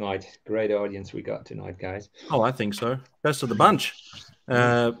audience tonight. Great audience we got tonight, guys. Oh, I think so. Best of the bunch.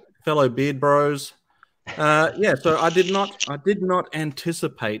 Fellow beard bros. So I did not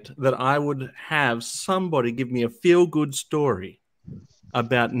anticipate that I would have somebody give me a feel-good story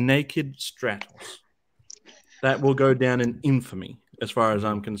about Naked Stratos. That will go down in infamy as far as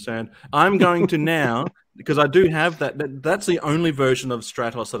I'm concerned. I'm going to now, because I do have that's the only version of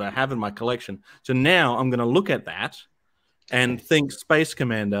Stratos that I have in my collection. So now I'm going to look at that and think Space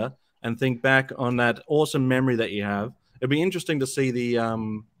Commander and think back on that awesome memory that you have. It'd be interesting to see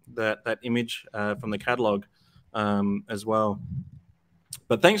the that image from the catalog as well.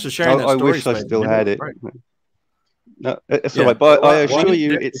 But thanks for sharing that story. I wish I still had it. No, it's all right. But I assure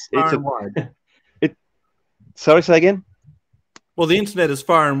you, it's Sorry, say again. Well, the internet is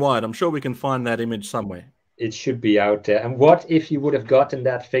far and wide. I'm sure we can find that image somewhere. It should be out there. And what if you would have gotten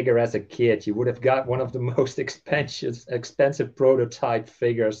that figure as a kid? You would have got one of the most expensive prototype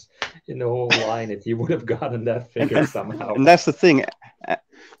figures in the whole line if you would have gotten that figure somehow. And that's the thing.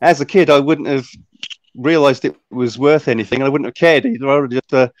 As a kid, I wouldn't have realized it was worth anything. I wouldn't have cared either. I would have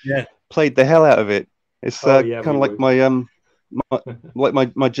just played the hell out of it. It's kind of like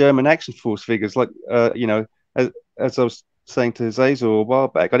my German Action Force figures. Like you know, as I was saying to Zazel a while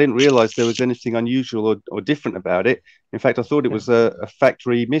back, I didn't realize there was anything unusual or different about it. In fact, I thought it was a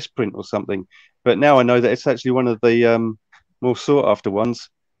factory misprint or something. But now I know that it's actually one of the more sought after ones.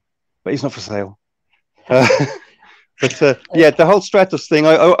 But it's not for sale. But the whole Stratos thing,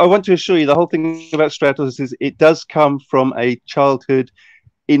 I want to assure you, the whole thing about Stratos is it does come from a childhood,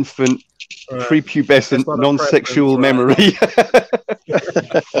 infant, prepubescent, non-sexual memory.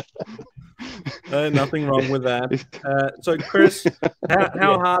 Nothing wrong with that. So, Chris,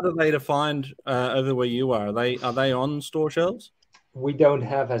 how hard are they to find over where you are? Are they on store shelves? We don't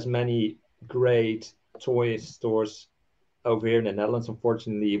have as many great toy stores over here in the Netherlands.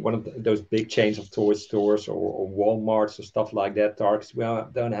 Unfortunately, one of those big chains of toy stores or Walmarts or stuff like that, Targets, we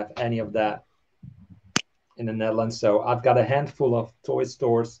don't have any of that in the Netherlands. So I've got a handful of toy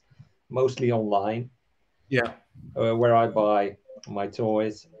stores, mostly online. Yeah. Where I buy my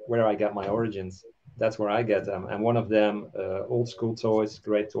toys, where I get my origins. That's where I get them. And one of them, Old School Toys,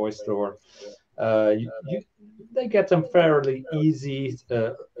 great toy store. They get them fairly easy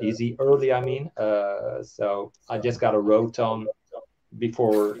early. I mean, so I just got a Roton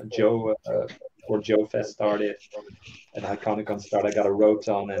before Joe Fest started, and Iconicon started. I got a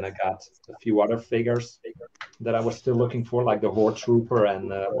Roton, and I got a few other figures that I was still looking for, like the Horde Trooper, and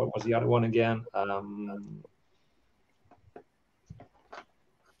what was the other one again? And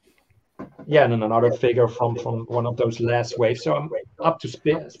then another figure from one of those last waves. So I'm up to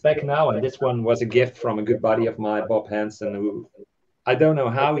spec now, and this one was a gift from a good buddy of mine, Bob Hansen, who I don't know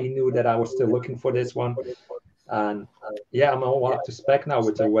how he knew that I was still looking for this one. And I'm all up to spec now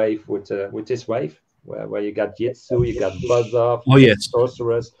with the wave, with this wave, where you got Jitsu, you got Buzz Off,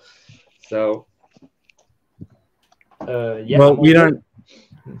 Sorceress. So well,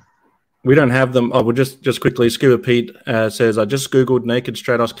 we don't have them. Oh, we'll just quickly. Scuba Pete says, I just Googled Naked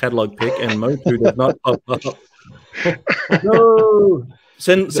Stratos catalog pic and Motu does not pop up. No.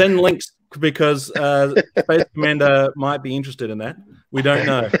 Send links because Space Commander might be interested in that. We don't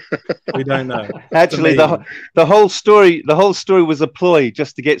know. We don't know. Actually, the whole story was a ploy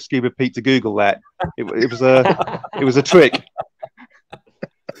just to get Scuba Pete to Google that. It was a trick.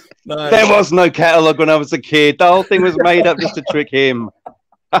 Nice. There was no catalog when I was a kid. The whole thing was made up just to trick him.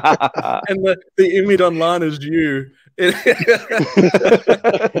 And the image online is you.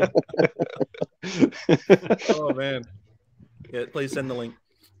 Oh man. Yeah, please send the link.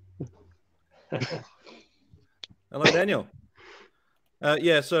 Hello, Daniel.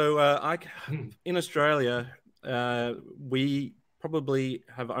 So in Australia, we probably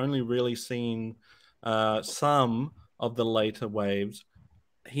have only really seen some of the later waves.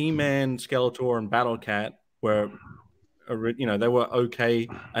 He-Man, Skeletor, and Battle Cat were, they were okay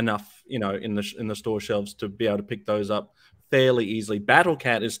enough, in the store shelves to be able to pick those up fairly easily. Battle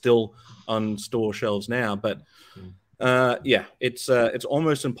Cat is still on store shelves now, but it's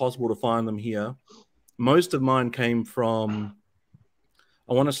almost impossible to find them here. Most of mine came from,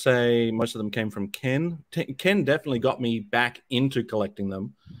 I want to say most of them came from Ken. Ken definitely got me back into collecting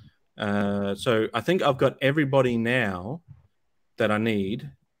them. So I think I've got everybody now that I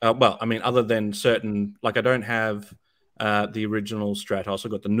need. Other than certain, like I don't have the original Stratos.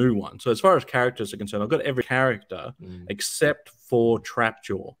 I've got the new one. So as far as characters are concerned, I've got every character except for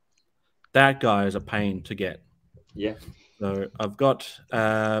Trapjaw. That guy is a pain to get. Yeah. So I've got,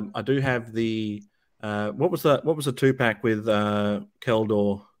 I do have the, what was the 2-pack with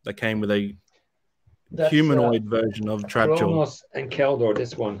Keldor that came with a humanoid version of Trapjaw? Kronos and Keldor,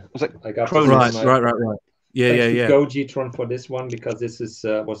 this one. Was it I got Kronos? Right. Yeah. Gogitron for this one, because this was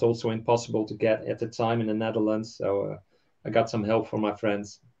also impossible to get at the time in the Netherlands. So I got some help from my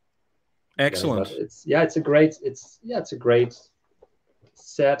friends. Excellent. It's a great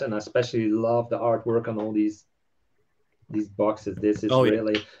set, and I especially love the artwork on all these boxes. This is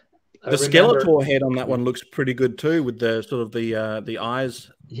really. The Skeletor head on that one looks pretty good too, with the sort of the eyes.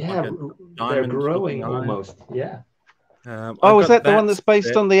 Yeah, they're growing almost. Yeah. Is that the one that's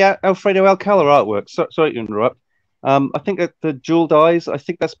based on the Alfredo Alcala artwork? Sorry to interrupt. I think that the jeweled eyes, I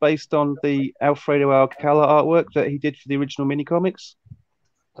think that's based on the Alfredo Alcala artwork that he did for the original mini comics.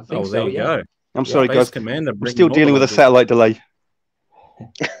 I think so. There you go. I'm sorry, guys. Commander, I'm still dealing with a satellite delay.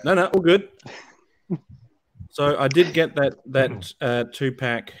 No, all good. So I did get that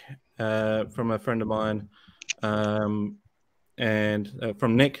 2-pack from a friend of mine, and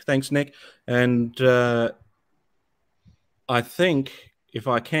from Nick. Thanks, Nick. And I think if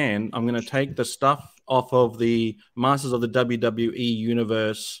I can, I'm going to take the stuff off of the Masters of the WWE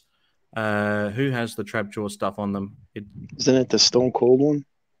Universe. Who has the Trapjaw stuff on them? Isn't it the Stone Cold one?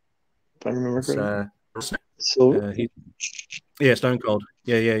 If I remember correctly. Yeah, Stone Cold.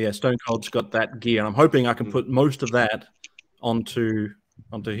 Yeah. Stone Cold's got that gear, and I'm hoping I can put most of that onto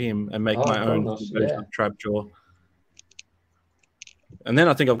him and make my own Trapjaw. And then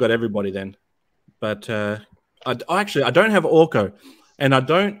I think I've got everybody then. But I don't have Orko, and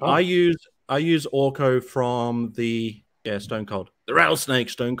I use Orko from the Stone Cold, the Rattlesnake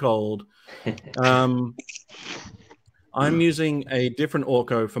Stone Cold. I'm using a different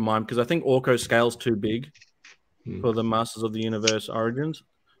Orko for mine because I think Orko scale's too big for the Masters of the Universe Origins.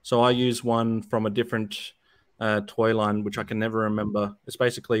 So I use one from a different toy line, which I can never remember. It's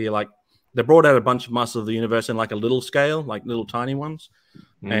basically like they brought out a bunch of Masters of the Universe in like a little scale, like little tiny ones.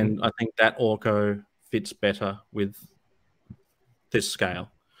 And I think that Orko fits better with this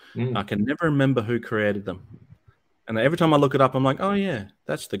scale. I can never remember who created them. And every time I look it up, I'm like, oh, yeah,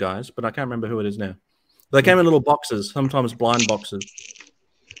 that's the guys. But I can't remember who it is now. They came in little boxes, sometimes blind boxes.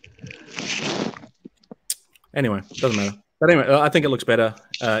 Anyway, doesn't matter. But anyway, I think it looks better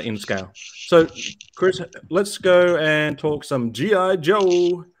in scale. So, Chris, let's go and talk some G.I.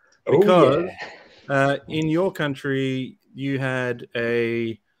 Joe. Because in your country, you had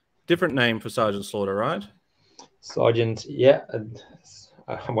a different name for Sergeant Slaughter, right? Sergeant,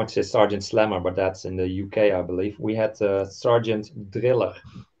 I want to say Sergeant Slammer, but that's in the UK, I believe. We had Sergeant Driller.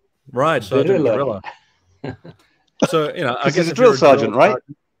 Right, Sergeant Driller. So, I guess it's a drill sergeant, right?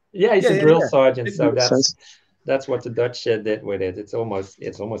 Yeah, he's a drill sergeant. So that's what the Dutch did with it. It almost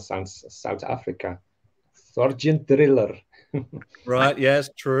sounds South Africa. Sergeant Driller. Right. Yes.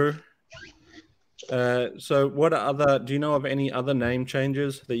 True. So, do you know of any other name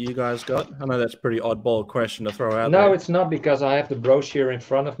changes that you guys got? I know that's a pretty oddball question to throw out. No, it's not, because I have the brochure in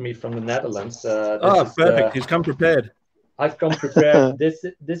front of me from the Netherlands. Perfect. He's come prepared. I've come prepared. This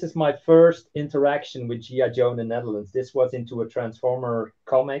is my first interaction with G.I. Joe in the Netherlands. This was into a Transformer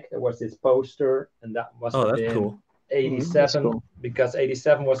comic. There was this poster, and that must have been cool. 87, cool. Because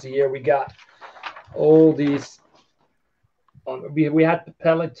 87 was the year we got all these. We had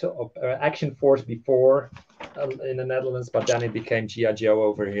Pellet Action Force before in the Netherlands, but then it became G.I. Joe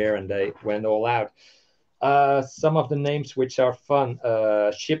over here, and they went all out. Some of the names which are fun.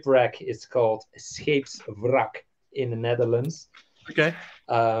 Shipwreck is called Scheepswrak in the Netherlands. Okay.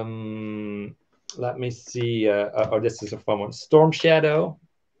 Let me see. Oh, this is a fun one. Storm Shadow.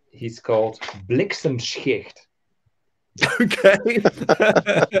 He's called Bliksemschicht. Okay.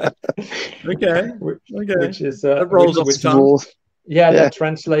 Okay. Which is that rolls off the tongue. Yeah, that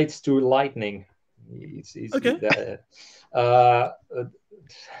translates to lightning. He's okay. As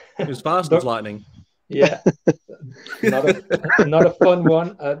fast as lightning. Yeah. Not a fun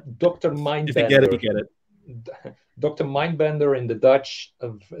one. Dr. Mindbender. If you get it, you get it. Dr. Mindbender in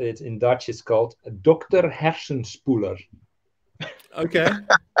Dutch is called Dr. Hersenspoeler. Okay.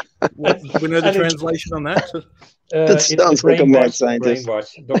 Do we know the translation on that? That sounds like a mad scientist.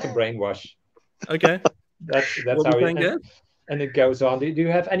 Dr. Brainwash. Okay. That's how it. And it goes on. Do you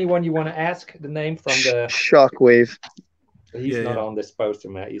have anyone you want to ask the name from the Shockwave? He's not on this poster,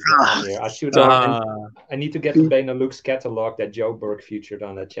 man. He's not on here. I should. I need to get the Benelux catalog that Joe Burke featured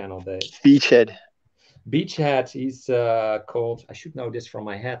on that channel. Beachhead. He's called. I should know this from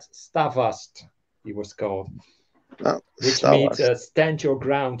my head. Stavast. He was called. Which means stand your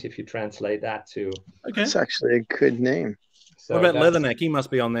ground if you translate that too. Okay. That's actually a good name. So what about Leatherneck? He must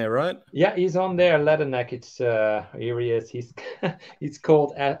be on there, right? Yeah, he's on there. Leatherneck. It's here he is. He's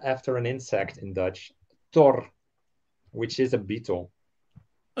called after an insect in Dutch. Tor, which is a beetle.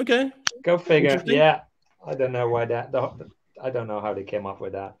 Okay. Go figure. Yeah. I don't know why that. I don't know how they came up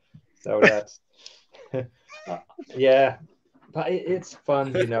with that. So that's yeah. But it's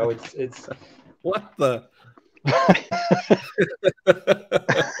fun, you know. It's what the.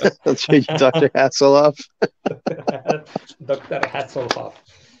 That's Dr. Hasselhoff. Dr. Hasselhoff.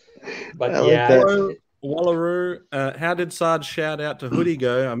 But Wallaroo, how did Sarge shout out to Hoodie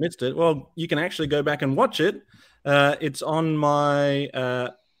go? I missed it. Well, you can actually go back and watch it. It's on my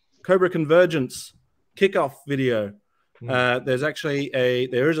Cobra Convergence kickoff video. There's actually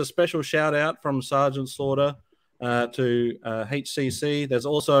there is a special shout out from Sergeant Slaughter to HCC. There's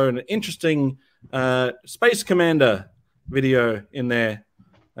also an interesting Space Commander video in there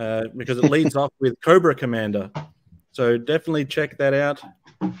because it leads off with Cobra Commander. So definitely check that out.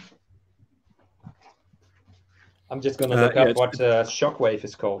 I'm just going to look up what Shockwave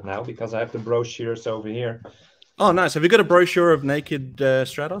is called now because I have the brochures over here. Oh, nice. Have you got a brochure of naked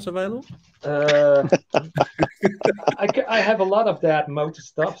Stratos available? I have a lot of that motor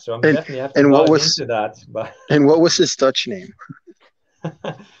stuff, so I'm definitely have to dive into that. But... And what was his Dutch name?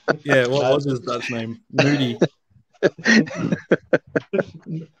 Yeah, what was his Dutch name? Moody.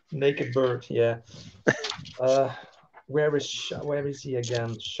 Naked Bird, yeah. Where is he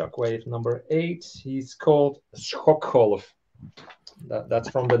again? Shockwave number 8. He's called Schokgolf. That's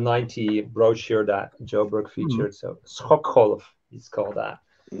from the 90 brochure that Joe Burke featured. So Schokgolf, he's called that.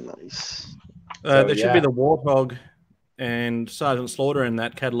 Nice. There should be the Warthog and Sergeant Slaughter in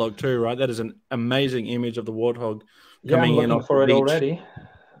that catalog too, right? That is an amazing image of the Warthog coming in off for the it beach. Already.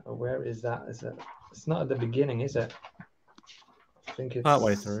 Where is that? Is it? It's not at the beginning, is it? I think it's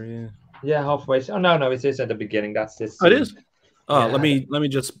partway through. Yeah. Yeah, halfway. Oh no, it is at the beginning. That's this. Oh, it is. Oh, let me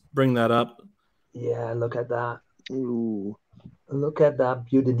just bring that up. Yeah, look at that. Ooh. Look at that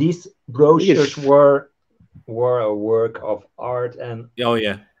beauty. These brochures were a work of art, and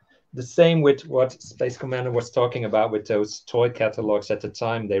the same with what Space Commander was talking about with those toy catalogs at the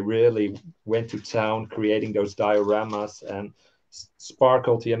time. They really went to town creating those dioramas and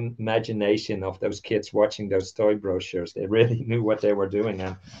sparkled the imagination of those kids watching those toy brochures. They really knew what they were doing,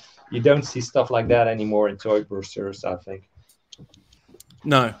 and you don't see stuff like that anymore in toy brochures, I think.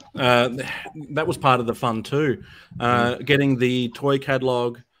 No, that was part of the fun too. Getting the toy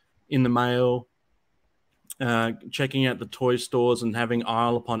catalog in the mail, checking out the toy stores and having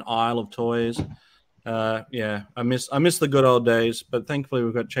aisle upon aisle of toys. I miss the good old days, but thankfully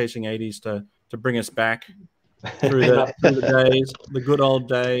we've got Chasing 80s to bring us back through the days, the good old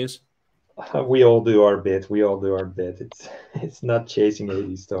days. We all do our bit. It's not Chasing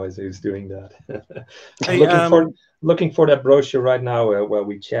 80s toys who's doing that. I'm looking for that brochure right now while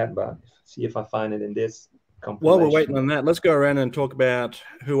we chat, but see if I find it in this compilation. While we're waiting on that, let's go around and talk about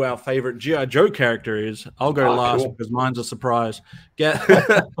who our favorite G.I. Joe character is. I'll go last because mine's a surprise. Gazz.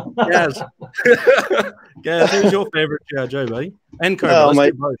 Gazz, who's your favorite G.I. Joe, buddy? And Cobra.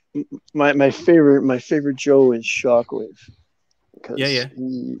 My favorite Joe is Shockwave.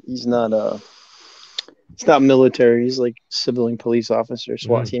 He's not military. He's like civilian police officer,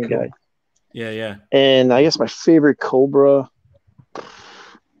 SWAT team guy. Yeah. And I guess my favorite Cobra,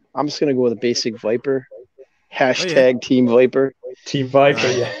 I'm just gonna go with a basic Viper. Hashtag Team Viper. Team Viper,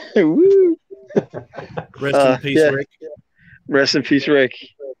 yeah. Woo. Rest in peace, Rick. Rest in peace, Rick.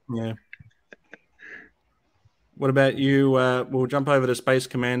 Yeah. What about you? We'll jump over to Space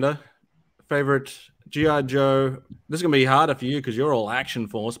Commander. Favorite G.I. Joe. This is going to be harder for you because you're all Action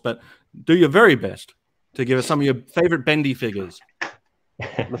Force, but do your very best to give us some of your favorite bendy figures.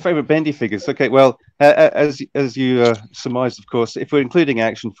 The favorite bendy figures. Okay, well, as you surmised, of course, if we're including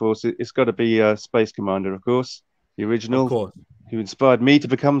Action Force, it's got to be Space Commander, of course, the original, Of course. who inspired me to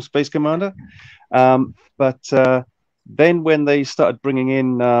become Space Commander. But then when they started bringing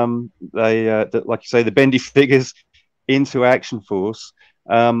in, like you say, the bendy figures into Action Force,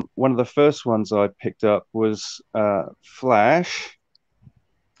 one of the first ones I picked up was Flash.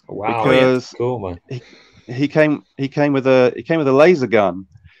 Wow, because cool, man. He came with a laser gun,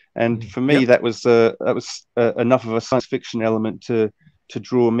 and for me that was enough of a science fiction element to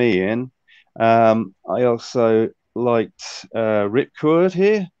draw me in. I also liked Ripcord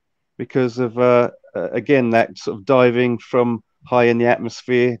here because of again that sort of diving from high in the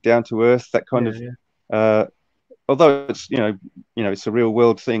atmosphere down to Earth. That kind of although it's it's a real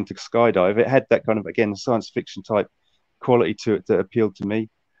world thing to skydive, it had that kind of, again, science fiction type quality to it that appealed to me.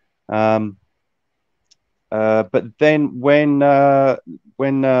 But then when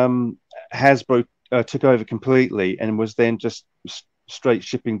Hasbro took over completely and was then just straight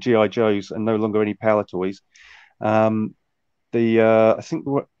shipping GI Joes and no longer any Power Toys, I think a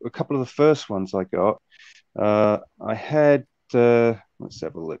couple of the first ones I got, I had let's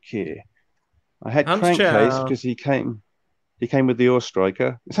have a look here. I had Hans Crankcase Chow. because he came with the Ore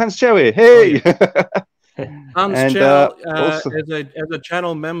Striker. It's Hans Chow here. Hey. Oh, yeah. Hans And, Chow, also, as a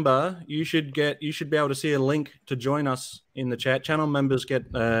channel member, you should be able to see a link to join us in the chat. Channel members get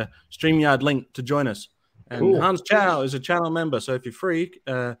a StreamYard link to join us. And Cool. Hans Chow is a channel member, so if you're free,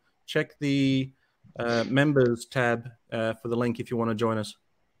 check the members tab for the link if you want to join us.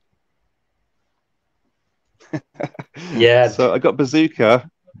 Yeah. So I got Bazooka.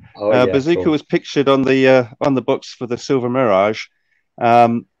 Bazooka was pictured on the box for the Silver Mirage,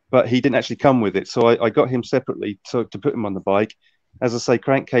 but he didn't actually come with it. So I got him separately to put him on the bike. As I say,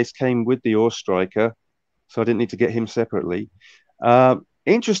 Crankcase came with the Ore Striker, so I didn't need to get him separately.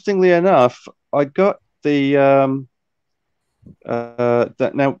 Interestingly enough, I got the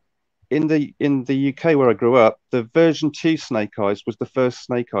that now in the UK where I grew up, the version 2 Snake Eyes was the first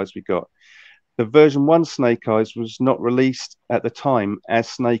Snake Eyes we got. The version 1 Snake Eyes was not released at the time as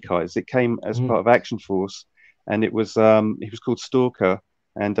Snake Eyes. It came as part of Action Force, and it was he was called Stalker,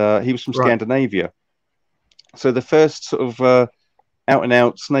 and he was from Scandinavia. So the first sort of out and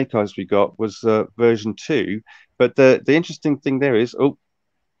out Snake Eyes we got was version 2. But the interesting thing there is, don't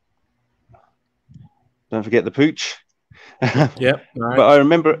forget the pooch. Yep. Right. But I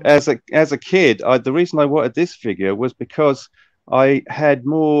remember as a kid, the reason I wanted this figure was because I had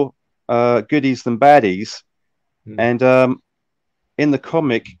more goodies than baddies, and in the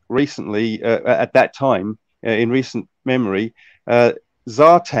comic recently, at that time, in recent memory,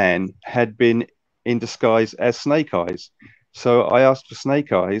 Zartan had been in disguise as Snake Eyes. So I asked for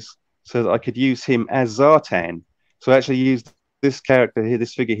Snake Eyes so that I could use him as Zartan. So I actually used this character here,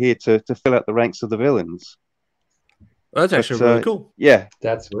 this figure here, to fill out the ranks of the villains. That's actually really cool. Yeah,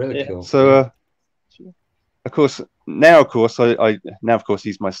 that's really cool. So, of course, now of course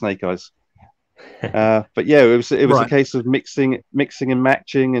he's my Snake Eyes. But yeah, it was a case of mixing and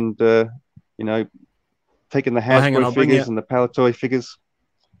matching, and taking the Hasbro figures and the Power Toy figures.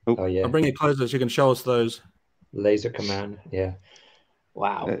 Oh yeah, I'll bring it closer so you can show us those. Laser Command, yeah.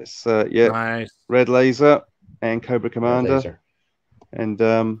 Wow. It's nice. Red Laser and Cobra Commander,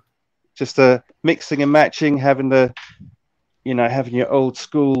 and just mixing and matching, having your old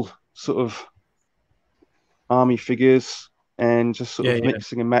school sort of army figures, and just sort of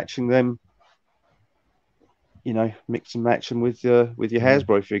mixing and matching them. Mix and match them with your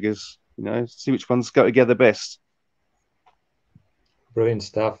Hasbro figures. See which ones go together best. Brilliant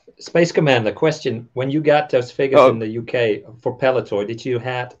stuff. Space Commander, question: when you got those figures in the UK for Palatoy, did you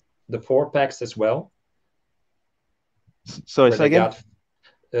had the 4-packs as well? Sorry, say again.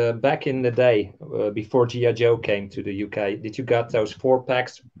 Back in the day, before G.I. Joe came to the UK, did you got those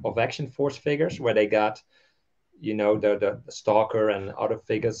 4-packs of Action Force figures where they got, the Stalker and other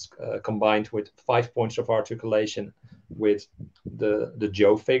figures combined with 5 points of articulation with the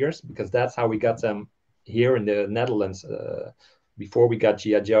Joe figures? Because that's how we got them here in the Netherlands. Before we got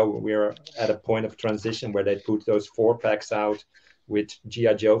G.I. Joe, we were at a point of transition where they put those 4-packs out with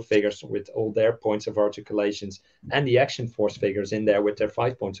G.I. Joe figures with all their points of articulations, and the Action Force figures in there with their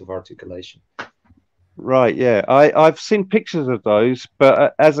 5 points of articulation. Right, yeah. I've seen pictures of those,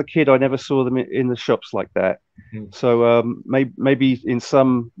 but as a kid, I never saw them in the shops like that. So maybe in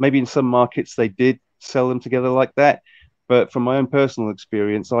some markets they did sell them together like that, but from my own personal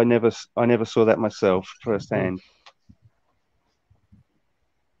experience, I never saw that myself firsthand.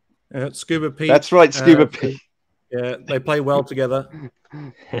 Scuba Pete. That's right, Scuba Pete. Yeah, they play well together.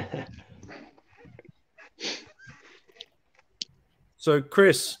 So,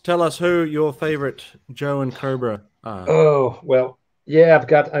 Chris, tell us who your favorite Joe and Cobra are. Oh, well, yeah,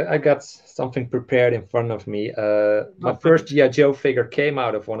 I got something prepared in front of me. My first G.I. Joe figure came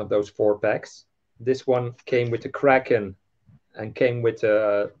out of one of those 4-packs. This one came with the Kraken and came with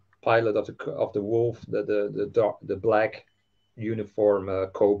a pilot of the Wolf, the black uniform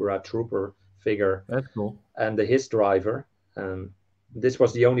Cobra Trooper figure. That's cool. And his driver. This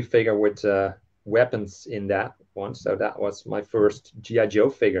was the only figure with weapons in that one, so that was my first G.I. Joe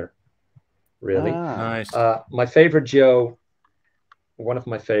figure. Really nice. My favorite Joe, one of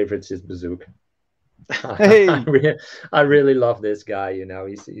my favorites, is Bazooka. Hey. I really love this guy. You know,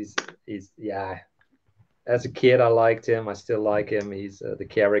 he's yeah. As a kid, I liked him. I still like him. He's the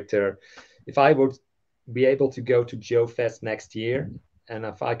character. If I would be able to go to Joe Fest next year, and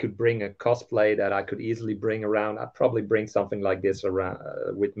if I could bring a cosplay that I could easily bring around, I'd probably bring something like this around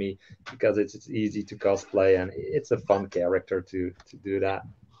with me, because it's easy to cosplay and it's a fun character to do that.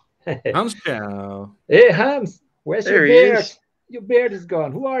 Hans Chow. Hey, Hans, where's There your he beard? is. Your beard is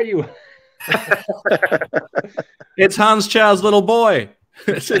gone. Who are you? It's Hans Chow's little boy.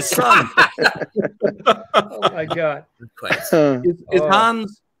 It's his son. Oh my God.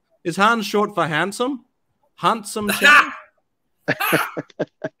 Is Hans short for handsome? Handsome Chow? That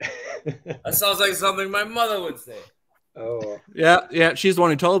sounds like something my mother would say. Oh. Yeah, she's the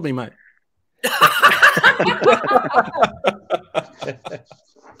one who told me, mate.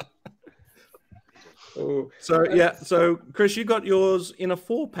 So Chris, you got yours in a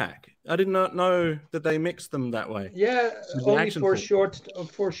 4-pack. I did not know that they mixed them that way. Yeah, only for a short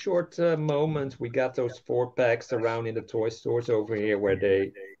moment we got those 4-packs around in the toy stores over here where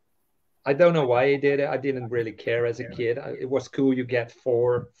I don't know why he did it. I didn't really care as a kid. It was cool. You get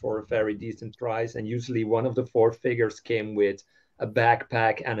 4 for a very decent price, and usually one of the 4 figures came with a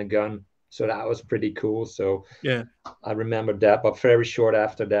backpack and a gun. So that was pretty cool. So yeah, I remember that. But very short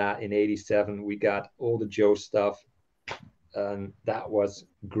after that, in '87, we got all the Joe stuff, and that was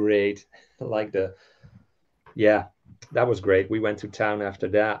great. That was great. We went to town after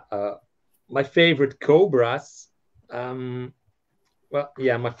that. My favorite Cobras. My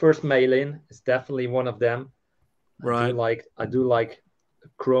first mail-in is definitely one of them. Right. I do like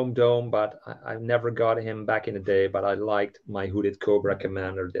Chrome Dome, but I never got him back in the day. But I liked my hooded Cobra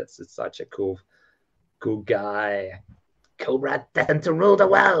Commander. It's such a cool guy. Cobra destined to rule the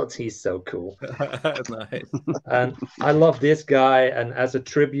world. He's so cool. Nice. And I love this guy. And as a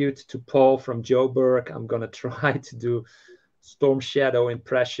tribute to Paul from Joburg, I'm gonna try to do Storm Shadow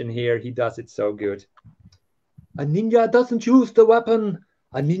impression here. He does it so good. A ninja doesn't use the weapon.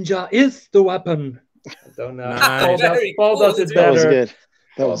 A ninja is the weapon. I don't know. Nice. Paul does it That was better. good.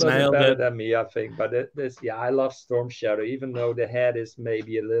 That was better than me, I think. But I love Storm Shadow, even though the head is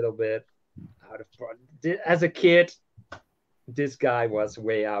maybe a little bit out of front. As a kid, this guy was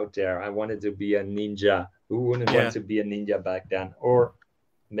way out there. I wanted to be a ninja. Who wouldn't want to be a ninja back then? Or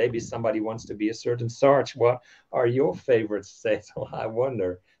maybe somebody wants to be a certain Sarge. What are your favorites, Cecil? I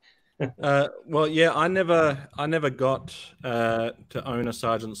wonder. Well, yeah, I never got to own a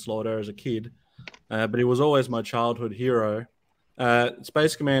Sergeant Slaughter as a kid, but he was always my childhood hero.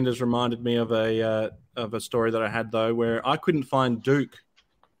 Space Commanders reminded me of a story that I had though, where I couldn't find Duke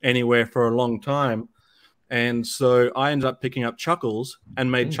anywhere for a long time, and so I ended up picking up Chuckles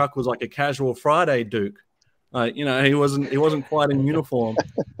and made Chuckles like a casual Friday Duke. He wasn't quite in uniform.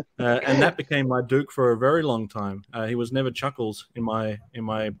 And that became my Duke for a very long time. He was never Chuckles in my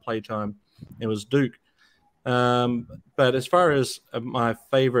playtime. It was Duke. But as far as my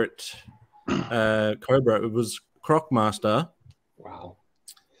favorite Cobra, it was Crocmaster. Wow.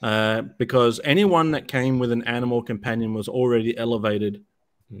 Because anyone that came with an animal companion was already elevated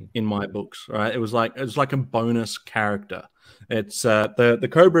in my books. Right? It was like a bonus character. It's the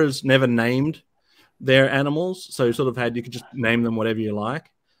Cobras never named their animals, so you could just name them whatever you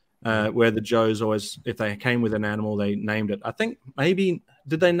like. Where the Joes always, if they came with an animal, they named it. I think maybe,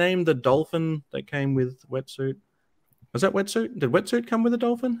 did they name the dolphin that came with Wetsuit? Was that Wetsuit? Did Wetsuit come with a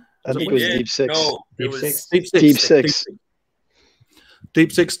dolphin? I think it was Deep Six. No, Deep Six. Deep Six.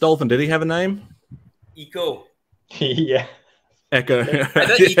 Deep Six dolphin. Did he have a name? Eco. Yeah. Echo.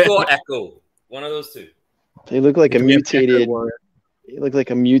 Either Eco or Echo. One of those two. They look like a mutated. Echo He looked like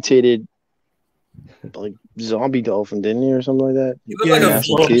a mutated, like zombie dolphin, didn't he, or something like that? He looked like a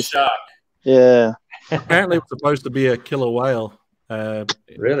floating shark. Yeah. Apparently, it was supposed to be a killer whale.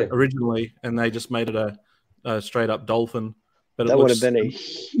 Really? Originally, and they just made it a straight up dolphin. But That would have been a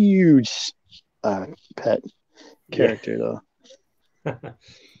huge pet character, though.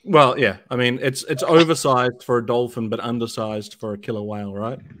 Well, yeah. I mean, it's oversized for a dolphin, but undersized for a killer whale,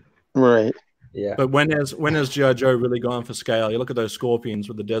 right? Right. Yeah. But when has G.I. Joe really gone for scale? You look at those scorpions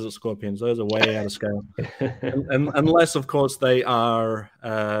with the desert scorpions; those are way out of scale. and unless, of course, they are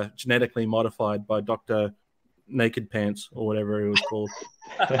genetically modified by Dr. Naked Pants or whatever it was called.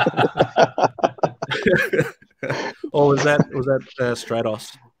 Or was that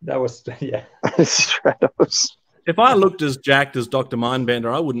Stratos? That was Stratos. If I looked as jacked as Dr.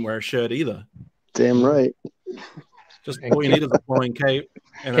 Mindbender, I wouldn't wear a shirt either. Damn right. Just all you need is a flowing cape.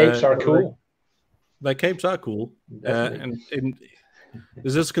 And capes are cool. The capes are cool. And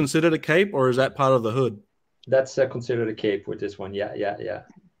is this considered a cape, or is that part of the hood? That's considered a cape with this one. Yeah.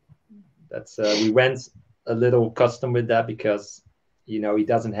 That's we went a little custom with that because he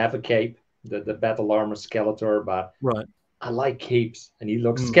doesn't have a cape, the battle armor Skeletor, but right. I like capes, and he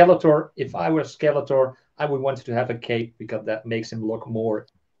looks Skeletor. If I were Skeletor, I would want to have a cape because that makes him look more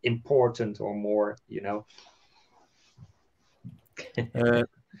important or more,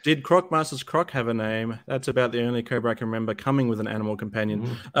 Did Crocmaster's Croc have a name? That's about the only Cobra I can remember coming with an animal companion.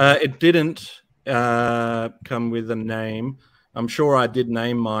 It didn't come with a name. I'm sure I did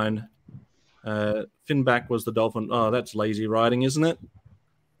name mine. Finback was the dolphin. Oh, that's lazy writing, isn't it?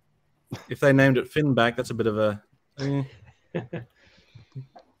 If they named it Finback, that's a bit of a...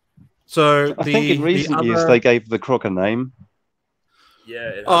 So I think in recent years they gave the croc a name.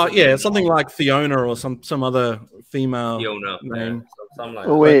 Yeah. Something like Fiona or some other female name. Like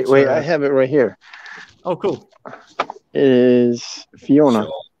wait, I have it right here. Oh, cool. It is Fiona.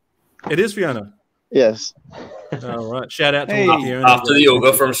 Sure. It is Fiona. Yes. All right. Shout out to Fiona. After the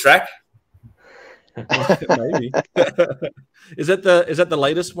yoga from Shrek. Maybe. Is that the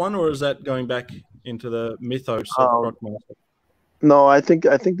latest one, or is that going back into the mythos of Crockmaster? No, I think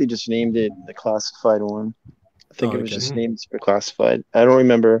they just named it the classified one. I think it was just named for classified. I don't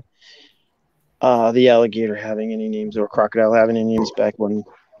remember the alligator having any names or crocodile having any names back when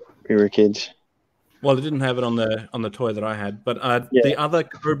we were kids. Well, it didn't have it on the toy that I had, but the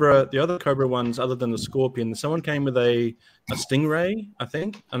other Cobra ones, other than the scorpion, someone came with a stingray, I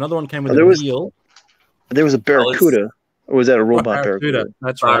think. Another one came with a eel. There was a barracuda. Or was that a robot barracuda?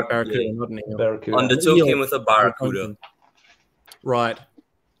 That's right, barracuda, not an eel. Barracuda. Undertow came with a barracuda. Right.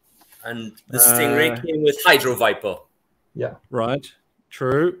 And the stingray came with Hydro Viper. Yeah. Right.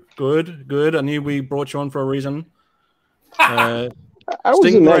 True. Good. I knew we brought you on for a reason. I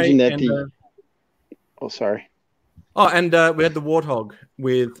was imagining that Oh, sorry. Oh, and we had the warthog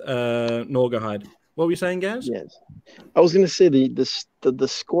with Norgahide. What were you saying, Gazz? Yes. I was going to say the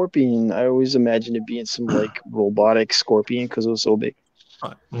scorpion, I always imagined it being some like robotic scorpion because it was so big.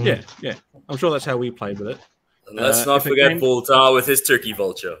 Right. Yeah. I'm sure that's how we played with it. And let's not forget Voltar with his turkey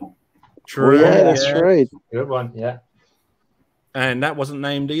vulture. True. Oh, yeah, that's right. Good one, yeah. And that wasn't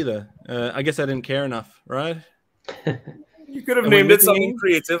named either. I guess I didn't care enough, right? You could have named it something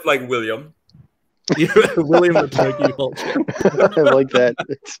creative like William. Yeah, William the turkey vulture. I like that.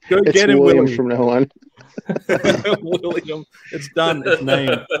 Go get him, William, Willie. from now on. William, it's done. It's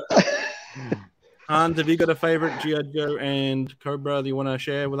named. Hans, have you got a favorite G.I. Joe and Cobra that you want to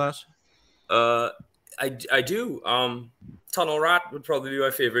share with us? I do. Tunnel Rat would probably be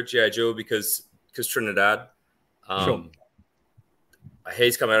my favorite G.I. Joe because Trinidad. Sure. I hear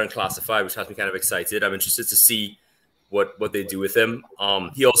he's coming out in Classified, which has me kind of excited. I'm interested to see what they do with him.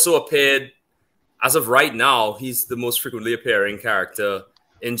 He also appeared, as of right now, he's the most frequently appearing character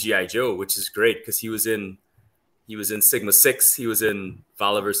in G.I. Joe, which is great because he was in Sigma 6, he was in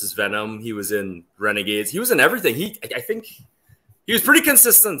Valor vs. Venom, he was in Renegades, he was in everything. I think he was pretty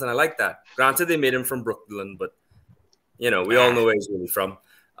consistent, and I like that. Granted, they made him from Brooklyn, but we all know where he's really from.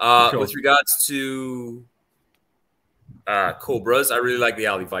 Sure. With regards to Cobras, I really like the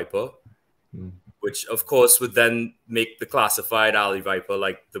Alley Viper, which of course would then make the classified Alley Viper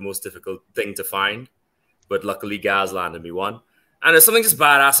like the most difficult thing to find. But luckily, Gazz landed me one. And there's something just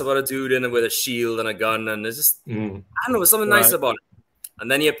badass about a dude in it with a shield and a gun, and there's just I don't know, there's something nice about it. And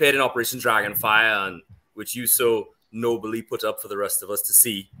then he appeared in Operation Dragonfire, and which you so nobly put up for the rest of us to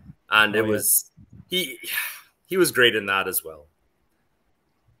see, and it was he was great in that as well.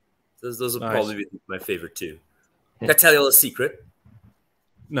 Those will probably be my favorite too. Can I tell you a secret?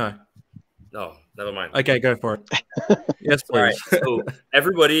 No, never mind. Okay, go for it. Yes, please. All right, so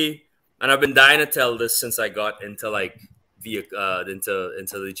everybody, and I've been dying to tell this since I got into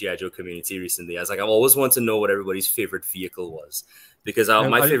into the G.I. Joe community recently. I was like, I've always wanted to know what everybody's favorite vehicle was, because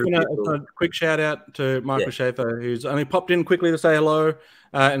my favorite vehicle. A quick shout out to Michael Schaefer, who's only popped in quickly to say hello,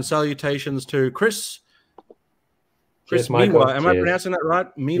 and salutations to Chris Miwa. Am I pronouncing that right?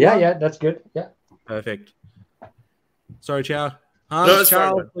 Miwa? Yeah, that's good. Yeah. Perfect. Sorry, Chow. Hans,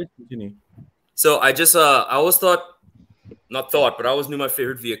 Charles, please continue. So I just, I always thought, not thought, but I always knew my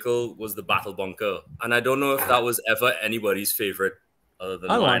favorite vehicle was the Battle Bunker. And I don't know if that was ever anybody's favorite other than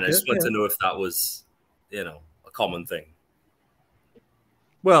mine. I just want to know if that was, you know, a common thing.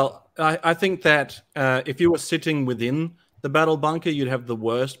 Well, I think that if you were sitting within the battle bunker, you'd have the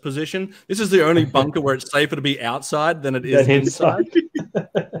worst position. This is the only bunker where it's safer to be outside than it is inside.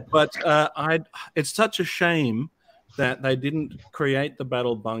 But it's such a shame that they didn't create the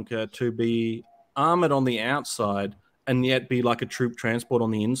battle bunker to be armored on the outside and yet be like a troop transport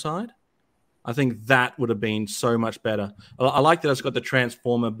on the inside. I think that would have been so much better. I like that it's got the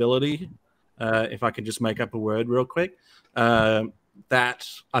transformability. If I could just make up a word real quick, that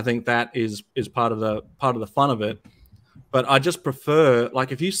I think that is part of the fun of it. But I just prefer,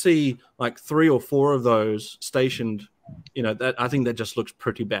 like, if you see like 3 or 4 of those stationed, you know, that I think that just looks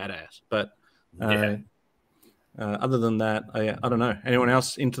pretty badass. But other than that, I don't know. Anyone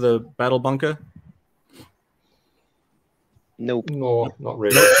else into the battle bunker? Nope. No, not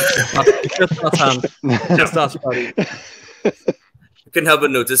really. Just us, buddy. You couldn't help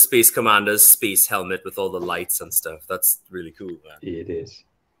but notice Space Commander's space helmet with all the lights and stuff. That's really cool, man. It is.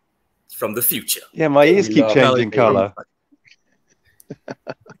 It's from the future. Yeah, my ears keep changing color.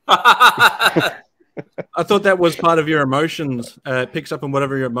 I thought that was part of your emotions. It picks up on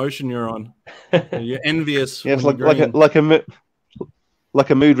whatever your emotion you're on. You're envious. Yeah, it's like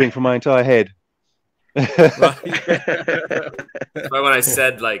a mood ring for my entire head. That's why when I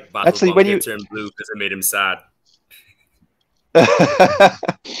said like Battle Actually, Bunker turned blue because it made him sad.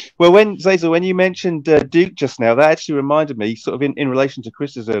 Well, Zazel, when you mentioned Duke just now, that actually reminded me, sort of in relation to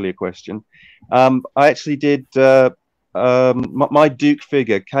Chris's earlier question. I actually did my Duke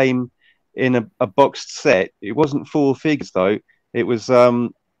figure came in a boxed set. It wasn't 4 figures though. It was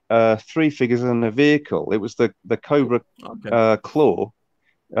 3 figures and a vehicle. It was the Cobra Claw,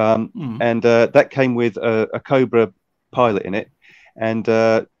 and that came with a Cobra pilot in it, and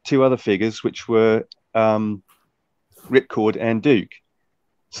 2 other figures which were Ripcord and Duke.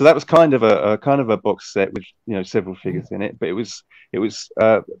 So that was kind of a box set with, you know, several figures in it. But it was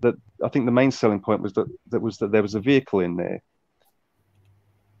that I think the main selling point was that there was a vehicle in there.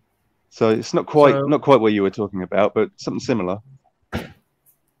 So it's not quite what you were talking about, but something similar.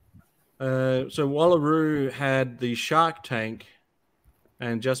 So Wallaroo had the Shark Tank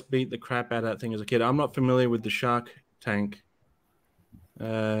and just beat the crap out of that thing as a kid. I'm not familiar with the Shark Tank.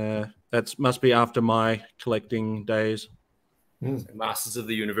 That must be after my collecting days. Masters of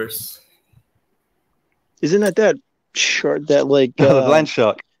the Universe. Isn't that shark that like the land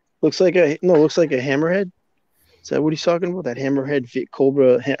shark? Looks like a hammerhead. Is that what he's talking about? That hammerhead shark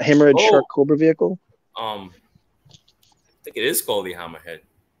cobra vehicle? I think it is called the Hammerhead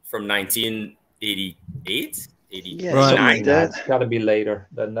from 1988, 89. Right. It's got to be later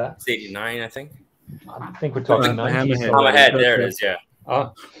than that. It's 89, I think. I think we're talking 90s. Hammerhead, there it is. Yeah.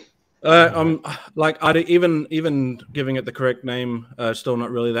 I'm like even giving it the correct name. Still not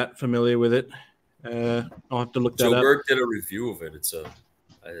really that familiar with it. I'll have to look that up. Joe Berg did a review of it. It's a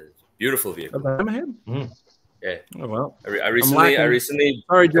beautiful vehicle. Hammerhead? Yeah. Oh well. I recently.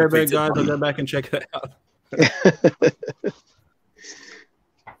 Sorry, Joe Berg guys. I'll go back and check it out.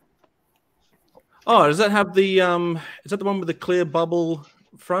 Oh, does that have the is that the one with the clear bubble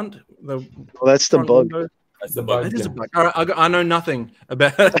front? That's the bug. Window? That's the bug. It is a bug. All right, I know nothing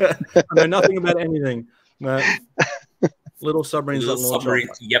about. I know nothing about anything. Little submarines. Little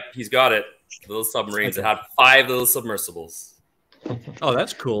submarines. Yep, he's got it. Little submarines. It had 5 little submersibles. Oh,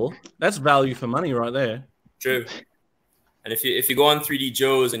 that's cool. That's value for money right there. True. And if you go on 3D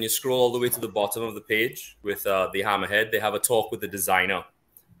Joe's and you scroll all the way to the bottom of the page with the Hammerhead, they have a talk with the designer.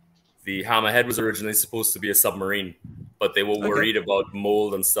 The Hammerhead was originally supposed to be a submarine, but they were worried about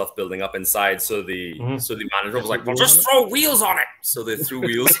mold and stuff building up inside. So the manager was like, "Well, just throw wheels on it." So they threw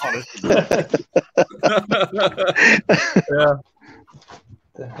wheels on it. Yeah.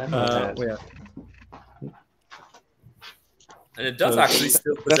 And it does actually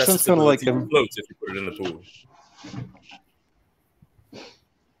still possess its ability to float if you put it in the pool.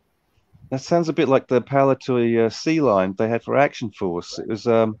 That sounds a bit like the Palatoy Sea Lion they had for Action Force. It was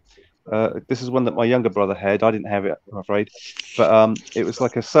this is one that my younger brother had. I didn't have it, I'm afraid. But it was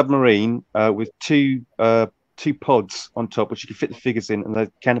like a submarine with two pods on top, which you could fit the figures in, and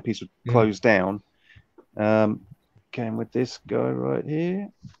the canopies would close down. Going with this guy right here,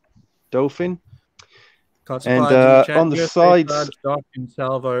 Dolphin. And on the sides, Doc and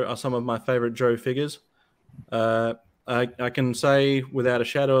Salvo are some of my favorite Joe figures. I can say without a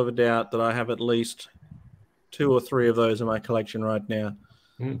shadow of a doubt that I have at least 2 or 3 of those in my collection right now.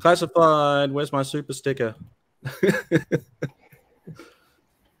 Classified, where's my super sticker?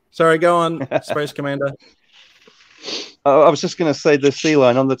 Sorry, go on, Space Commander. I was just going to say the sea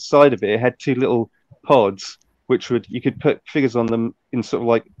lion on the side of it had two little pods, which you could put figures on them in sort of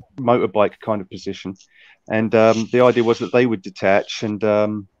like motorbike kind of position, and the idea was that they would detach, and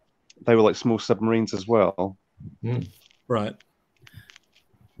they were like small submarines as well. Right.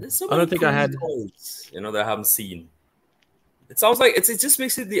 There's so I don't think I had toys, that I haven't seen. It sounds like it just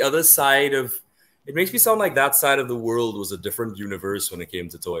makes it the other side of. It makes me sound like that side of the world was a different universe when it came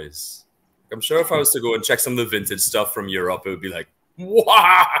to toys. I'm sure if I was to go and check some of the vintage stuff from Europe, it would be like,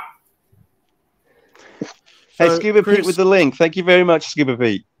 wow. Hey, Scuba Pete with the link. Thank you very much, Scuba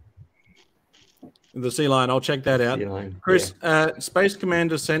Pete. The sea lion, I'll check that out. Chris, Space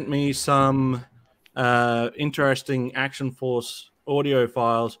Commander sent me some interesting Action Force audio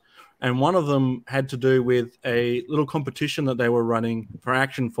files, and one of them had to do with a little competition that they were running for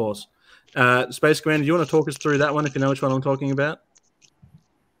Action Force. Space Commander, do you want to talk us through that one, if you know which one I'm talking about?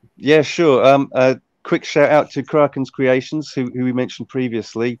 Yeah, sure. A quick shout out to Kraken's Creations, who we mentioned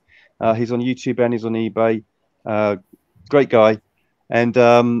previously. He's on YouTube and he's on eBay. Great guy. And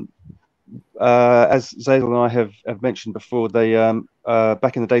as Zazel and I have mentioned before, they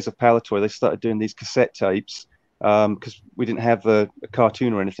back in the days of Palatoy, they started doing these cassette tapes because we didn't have a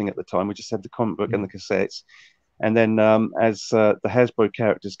cartoon or anything at the time. We just had the comic book and the cassettes. And then as the Hasbro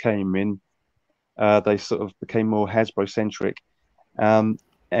characters came in, they sort of became more Hasbro-centric.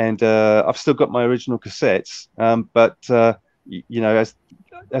 And I've still got my original cassettes, but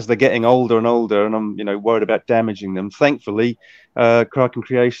as they're getting older and older, and I'm worried about damaging them. Thankfully, Kraken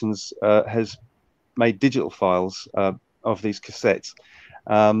Creations has made digital files of these cassettes.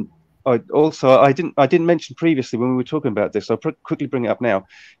 I didn't mention previously when we were talking about this. I'll quickly bring it up now.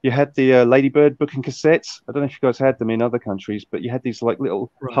 You had the Ladybird book and cassettes. I don't know if you guys had them in other countries, but you had these like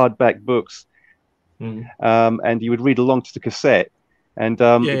little hardback books, and you would read along to the cassette. And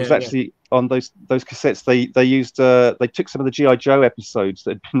it was actually on those cassettes they used they took some of the G.I. Joe episodes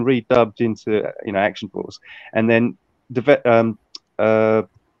that had been redubbed into Action Force, and then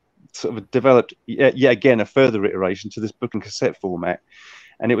sort of developed yet again a further iteration to this book and cassette format.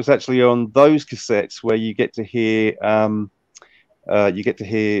 And it was actually on those cassettes where you get to hear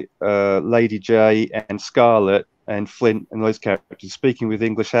Lady J and Scarlet and Flint and those characters speaking with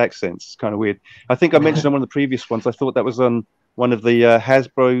English accents. It's kind of weird. I think I mentioned on one of the previous ones. I thought that was on one of the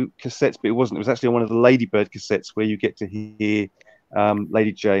Hasbro cassettes, but it wasn't. It was actually on one of the Ladybird cassettes where you get to hear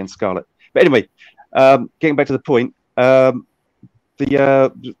Lady J and Scarlet. But anyway, getting back to the point, what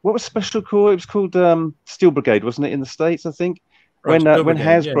was Special Corps? It was called Steel Brigade, wasn't it, in the States? I think. Right, when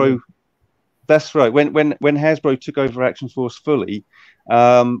Hasbro, that's right. When Hasbro took over Action Force fully,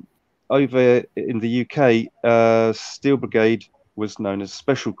 over in the UK, Steel Brigade was known as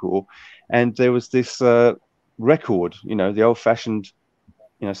Special Corps, and there was this record, the old-fashioned,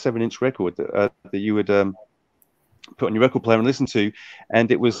 7-inch record that you would put on your record player and listen to,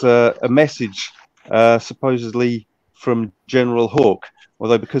 and it was a message supposedly from General Hawk,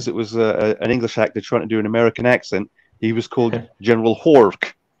 although because it was an English actor trying to do an American accent, he was called General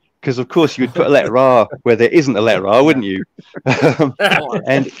Hawk, because of course you would put a letter R where there isn't a letter R, wouldn't you?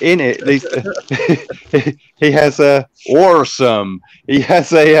 And in it, he has a awesome. He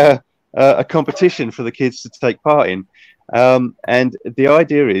has a competition for the kids to take part in, and the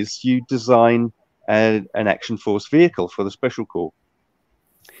idea is you design an Action Force vehicle for the Special Corps.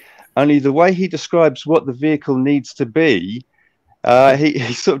 Only the way he describes what the vehicle needs to be.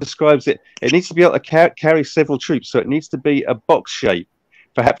 He sort of describes it. It needs to be able to carry several troops, so it needs to be a box shape,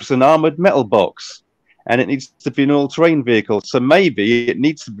 perhaps an armored metal box, and it needs to be an all-terrain vehicle. So maybe it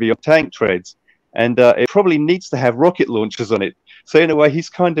needs to be on tank treads, and it probably needs to have rocket launchers on it. So in a way, he's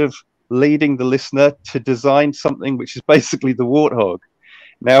kind of leading the listener to design something which is basically the Warthog.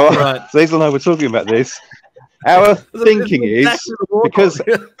 Now, Zazel and I were talking about this. Our thinking is because,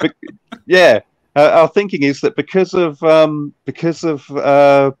 our thinking is that because of the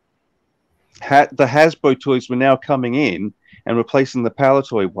Hasbro toys were now coming in and replacing the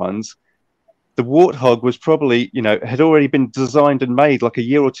Palatoy ones, the Warthog was probably, had already been designed and made like a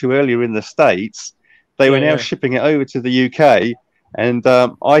year or two earlier in the States. They were now shipping it over to the UK, and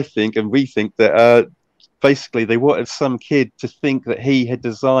I think, and we think that basically they wanted some kid to think that he had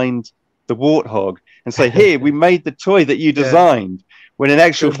designed the Warthog and say, "Here, we made the toy that you designed." When in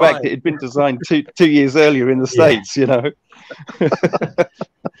actual fact, it had been designed two years earlier in the States,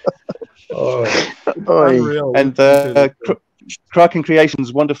 Unreal. And Kraken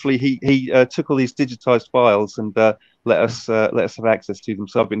Creations, wonderfully, he took all these digitized files and let us have access to them.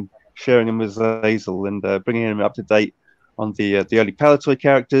 So I've been sharing them with Zazel and bringing them up to date on the early Palatoy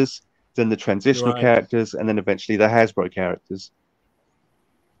characters, then the transitional characters, and then eventually the Hasbro characters.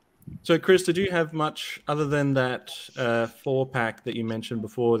 So, Chris, did you have much other than that 4-pack that you mentioned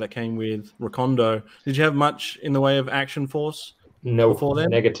before that came with Recondo? Did you have much in the way of Action Force? No, before then?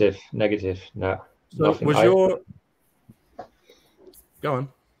 negative. No, So nothing. was your... Go on.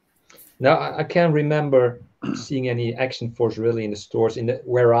 No, I can't remember seeing any Action Force really in the stores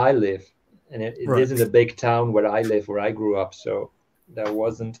where I live, and it Right. isn't a big town where I live, where I grew up, so there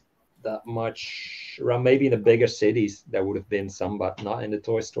wasn't that much. Around maybe in the bigger cities there would have been some, but not in the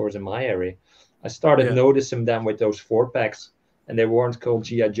toy stores in my area. I started noticing them with those 4-packs, and they weren't called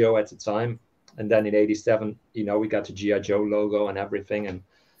G.I. Joe at the time. And then in '87, we got the G.I. Joe logo and everything, and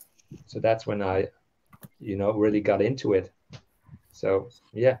so that's when I, really got into it. So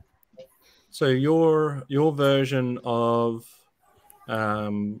yeah. So your version of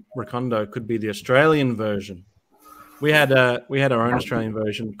Recondo could be the Australian version. We had our own Australian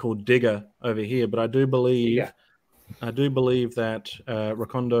version called Digger over here, but I do believe that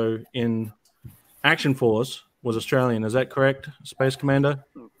Recondo in Action Force was Australian. Is that correct, Space Commander?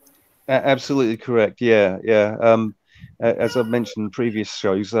 Absolutely correct. Yeah. As I've mentioned in previous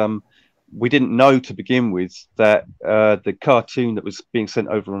shows, we didn't know to begin with that the cartoon that was being sent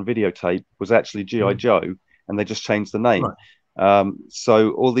over on videotape was actually G.I. Joe, and they just changed the name. Right.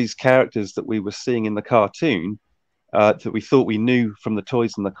 So all these characters that we were seeing in the cartoon that we thought we knew from the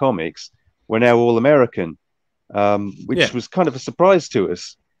toys and the comics were now all American, which was kind of a surprise to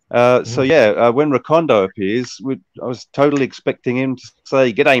us. So when Recondo appears, I was totally expecting him to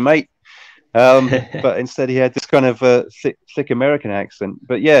say, "G'day, mate." But instead he had this kind of thick American accent.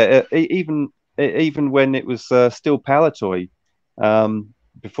 But even when it was still Palatoy,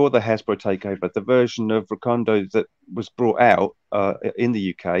 before the Hasbro takeover, the version of Recondo that was brought out in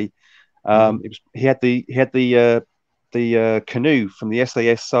the UK, he had the canoe from the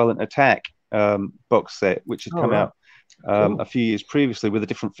SAS Silent Attack box set, which had come out a few years previously with a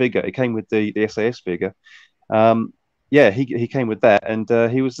different figure. It came with the SAS figure. He came with that, and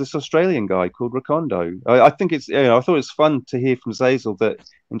he was this Australian guy called Recondo. I think it's, I thought it was fun to hear from Zazel that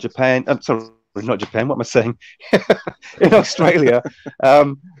in Japan, I'm sorry, not Japan, what am I saying? In Australia,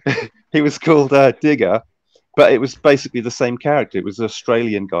 he was called Digger, but it was basically the same character. It was an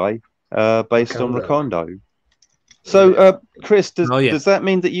Australian guy based on Recondo. So, Chris, does that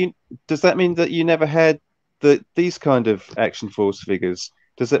mean that you never had these kind of Action Force figures?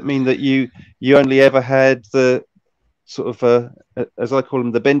 Does that mean that you only ever had the sort of as I call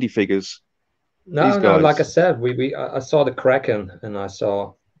them, the bendy figures? No, like I said, I saw the Kraken, and I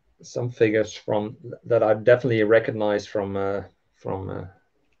saw some figures from that I definitely recognized from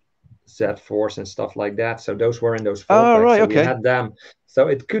Z Force and stuff like that. So those were in those 4-packs. So we had them. So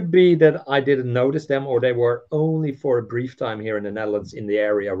it could be that I didn't notice them, or they were only for a brief time here in the Netherlands, in the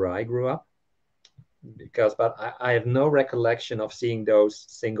area where I grew up. But I have no recollection of seeing those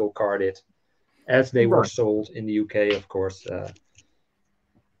single carded as they were sold in the UK, of course.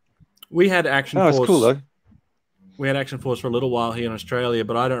 We had Action Force. That's cool, though. We had Action Force for a little while here in Australia,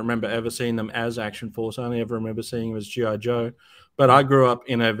 but I don't remember ever seeing them as Action Force. I only ever remember seeing them as G.I. Joe. But I grew up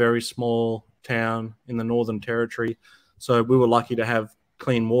in a very small town in the Northern Territory, so we were lucky to have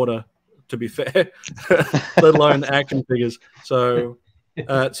clean water, to be fair, let alone action figures. So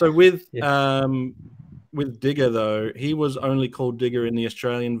with Digger, though, he was only called Digger in the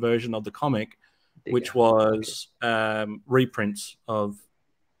Australian version of the comic, which was reprints of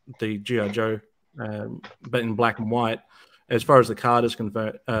the G.I. Joe, but in black and white. As far as the card is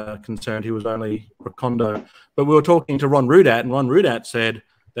concerned, he was only Recondo. But we were talking to Ron Rudat, and Ron Rudat said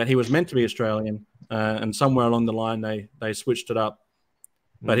that he was meant to be Australian, and somewhere along the line they switched it up.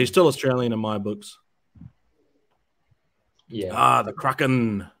 But he's still Australian in my books. Yeah. The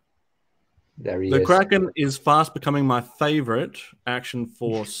Kraken. There he is. The Kraken is fast becoming my favorite Action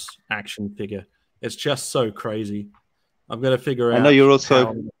Force action figure. It's just so crazy. I've got to figure out. I know you're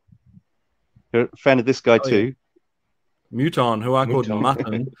also a fan of this guy too. Muton, who I called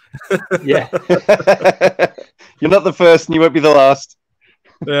Mutton. Yeah. You're not the first, and you won't be the last.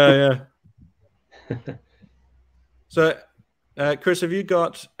 Yeah. So, Chris, have you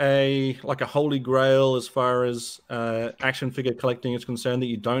got a holy grail as far as action figure collecting is concerned that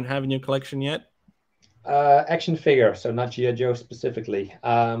you don't have in your collection yet? Action figure, so not G.I. Joe specifically.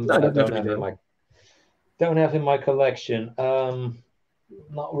 That I don't have in my collection.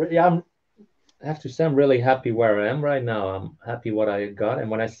 Not really. I have to say I'm really happy where I am right now. I'm happy what I got,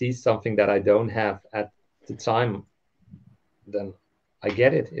 and when I see something that I don't have at the time, then I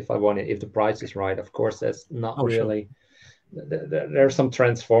get it if I want it. If the price is right, of course. That's not really. Sure. There are some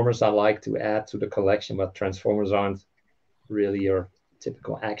Transformers I like to add to the collection, but Transformers aren't really your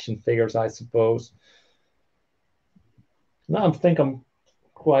typical action figures, I suppose. No, I think I'm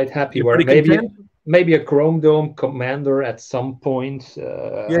quite happy. You're Where pretty content? maybe a Chrome Dome Commander at some point.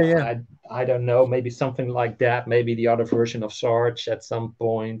 Yeah. I don't know. Maybe something like that. Maybe the other version of Sarge at some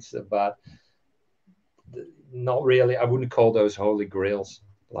point, but not really. I wouldn't call those holy grails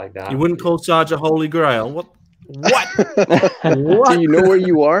like that. You wouldn't call Sarge a holy grail? What? What? Do you know where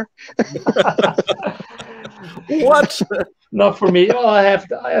you are? What? Not for me. Oh, I have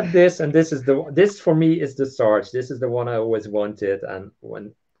this, and this for me is the Sarge. This is the one I always wanted, and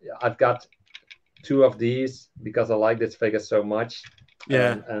when I've got 2 of these because I like this figure so much.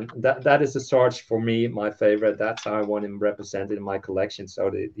 Yeah, and that is the Sarge for me, my favorite. That's how I want him represented in my collection. So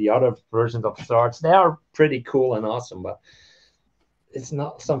the other versions of Sarge, they are pretty cool and awesome, but it's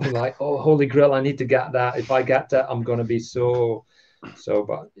not something like, oh, holy grail, I need to get that. If I get that, I'm gonna be so.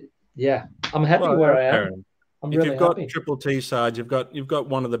 But yeah, I'm happy where I am. I'm if really you've got happy. Triple T Sarge, you've got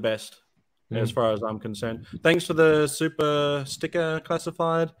one of the best, as far as I'm concerned. Thanks for the super sticker,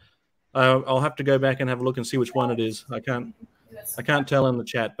 Classified. I'll have to go back and have a look and see which one it is. I can't tell in the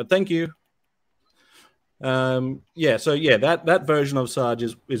chat, but thank you. Yeah, so yeah, that version of Sarge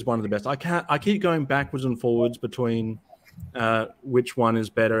is one of the best. I keep going backwards and forwards between which one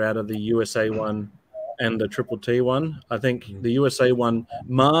is better out of the USA one and the Triple T one. I think the USA one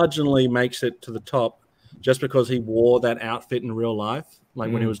marginally makes it to the top just because he wore that outfit in real life,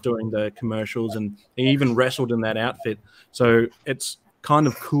 like when he was doing the commercials, and he even wrestled in that outfit. So it's kind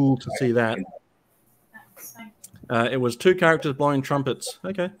of cool to see that. It was 2 characters blowing trumpets.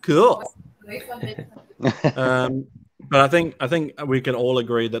 Okay, cool. But I think we can all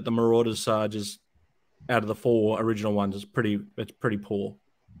agree that the Marauders Sarge is, out of the 4 original ones, it's pretty poor.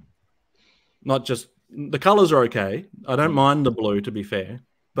 Not just the colors are okay. I don't mind the blue, to be fair,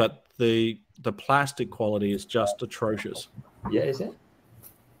 but the plastic quality is just atrocious. Yeah, is it?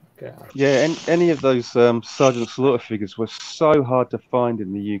 Okay. Yeah, and any of those Sergeant Slaughter figures were so hard to find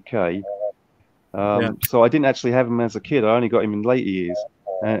in the UK. So I didn't actually have him as a kid. I only got him in later years.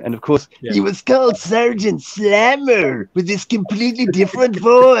 And of course, he was called Sergeant Slammer with this completely different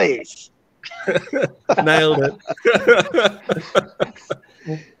voice. Nailed it.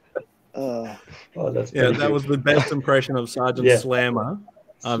 That's that was the best impression of Sergeant Slammer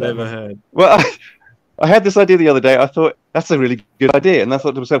I've ever heard. Well, I had this idea the other day. I thought, that's a really good idea. And I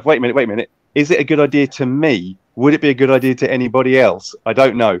thought to myself, wait a minute. Is it a good idea to me? Would it be a good idea to anybody else? I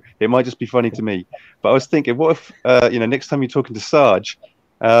don't know. It might just be funny to me. But I was thinking, what if, next time you're talking to Sarge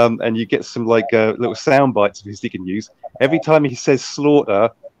and you get some little sound bites of his he can use, every time he says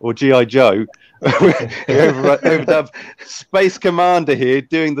Slaughter or G.I. Joe, overdub Space Commander here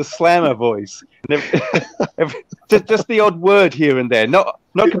doing the Slammer voice. Just the odd word here and there. Not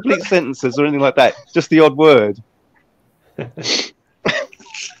complete sentences or anything like that. Just the odd word.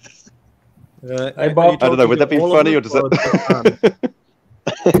 Hey, Bob, I don't know. Would that be funny or does that?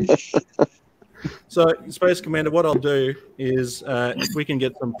 So, Space Commander, what I'll do is if we can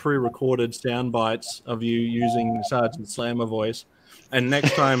get some pre-recorded sound bites of you using Sergeant Slammer voice, and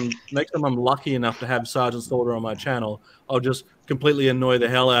next time I'm lucky enough to have Sergeant Slaughter on my channel, I'll just completely annoy the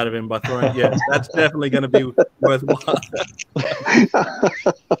hell out of him by throwing. Yeah, that's definitely going to be worthwhile.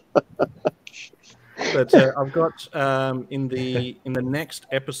 But I've got in the next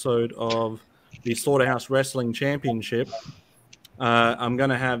episode of the Slaughterhouse Wrestling Championship, I'm going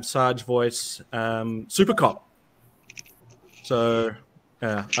to have Sarge voice Super Cop. So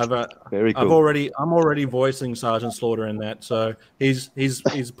yeah, very cool. I'm already voicing Sergeant Slaughter in that. So he's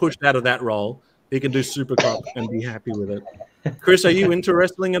pushed out of that role. He can do Super Cop and be happy with it. Chris, are you into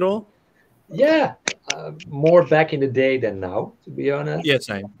wrestling at all? Yeah, more back in the day than now, to be honest. Yeah,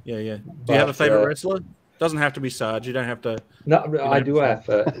 same. Yeah. Do you have a favorite wrestler? Doesn't have to be Sarge. You don't have to. No, I do have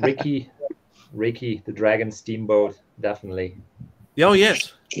Ricky, the Dragon Steamboat, definitely. Oh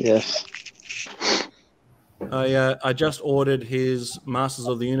yes. Yes. I just ordered his Masters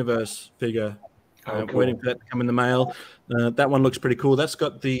of the Universe figure. Cool. Waiting for that to come in the mail. That one looks pretty cool. That's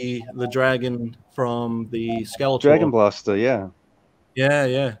got the dragon from the Skeletor. Dragon Blaster, yeah.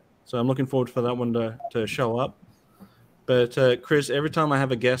 Yeah. So I'm looking forward for that one to show up. But Chris, every time I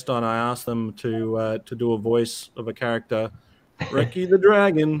have a guest on, I ask them to do a voice of a character, Ricky the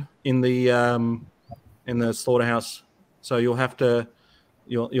Dragon, in the Slaughterhouse. So you'll have to,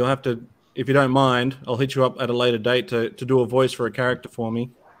 if you don't mind, I'll hit you up at a later date to do a voice for a character for me.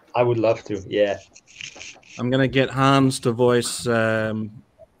 I would love to. Yeah. I'm gonna get Hans to voice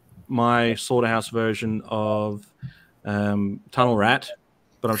my Slaughterhouse version of Tunnel Rat,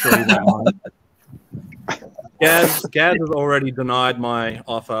 but I'm sure he won't mind. Gazz has already denied my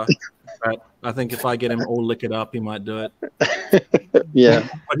offer, but I think if I get him all liquored up, he might do it. Yeah.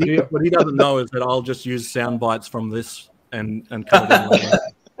 What he doesn't know is that I'll just use sound bites from this and cut it in later.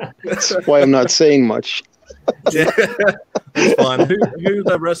 That's why I'm not saying much. Yeah, that's fine. Who's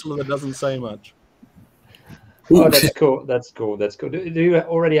the wrestler that doesn't say much? Oh, that's cool. That's cool. That's cool. Do you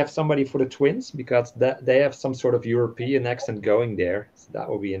already have somebody for the twins? Because they have some sort of European accent going there. So that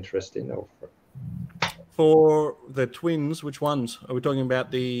will be interesting. For the twins, which ones? Are we talking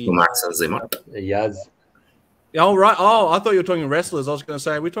about the... Max and Zima. Yes. Oh, right. Oh, I thought you were talking wrestlers. I was going to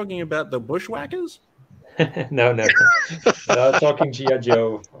say, are we talking about the Bushwhackers? No. No, talking G.I.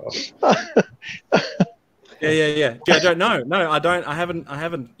 Joe. Yeah. G.I. Joe. No, I don't. I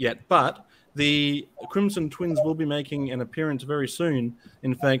haven't yet. But the Crimson Twins will be making an appearance very soon.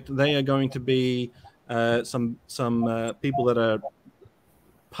 In fact, they are going to be some people that are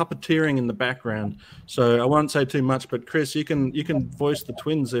puppeteering in the background. So I won't say too much. But Chris, you can voice the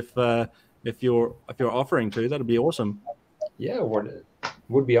twins if you're offering to. That'd be awesome. Yeah,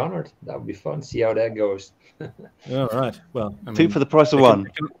 would be honored. That would be fun. See how that goes. All right. Well, I mean, two for the price of one.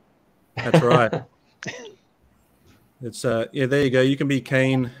 That's right. It's there you go. You can be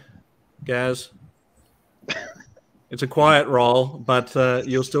Kane, Gazz. It's a quiet role, but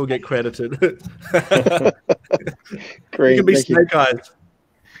you'll still get credited. Great. You can be Snake Eyes.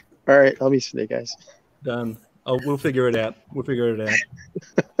 All right, I'll be Snake Eyes. Done. We'll figure it out.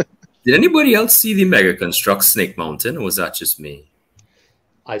 Did anybody else see the Mega Construct Snake Mountain, or was that just me?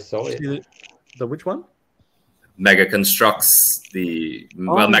 I saw it. The which one? Mega Constructs Mega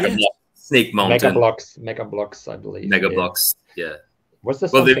Block Snake Mountain. Mega Blocks, I believe. Mega Blocks, yeah. Was there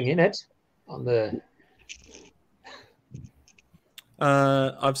something in it on the?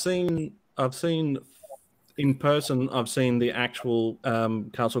 I've seen in person. I've seen the actual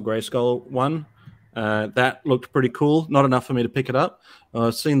Castle Grayskull one. That looked pretty cool. Not enough for me to pick it up.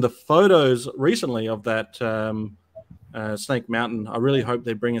 I've seen the photos recently of that Snake Mountain. I really hope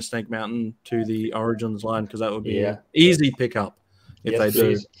they bring a Snake Mountain to the Origins line, because that would be an easy pickup if they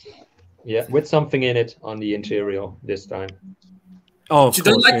do. Yeah, with something in it on the interior this time. Oh, of you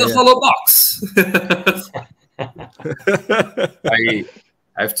course, don't like the hollow box?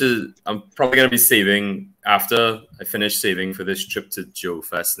 I'm probably going to be saving after I finish saving for this trip to Joe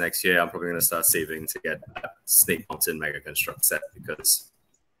Fest next year. I'm probably going to start saving to get that Snake Mountain Mega Construct set, because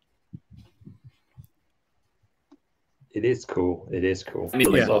it is cool. It is cool. I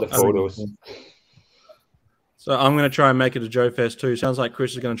mean, I saw the photos. So I'm going to try and make it to Joe Fest too. Sounds like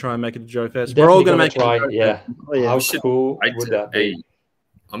Chris is going to try and make it to Joe Fest. Definitely We're all going to make try. it. Yeah. Oh, yeah. How cool would that be?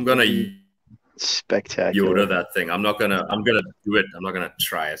 I'm going to spectacular. Yoda that thing. I'm gonna do it. I'm not gonna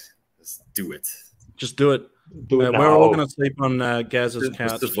try it. Just do it. Just do it. We're all gonna sleep on Gazz's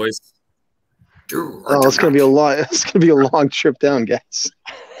couch. The voice. Oh, it's gonna be a lot. It's gonna be a long trip down, guys.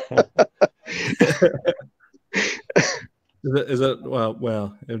 Is it?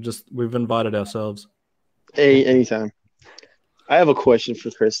 Well. We've invited ourselves. Hey, anytime. I have a question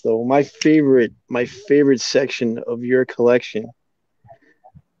for Chris though. My favorite section of your collection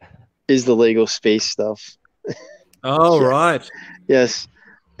is the Lego space stuff. Oh, right. Yes.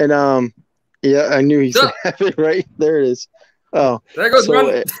 And I knew he's gonna have it right. There it is. Oh, there goes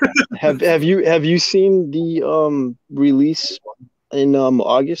one. have you seen the release in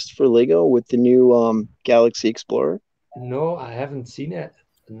August for Lego with the new Galaxy Explorer? No, I haven't seen it.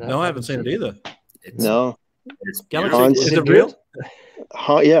 No, I haven't seen it either. It's Galaxy. Hans, is it real?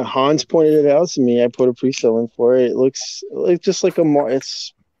 Yeah, Hans pointed it out to me. I put a pre-sale in for it. It looks just like I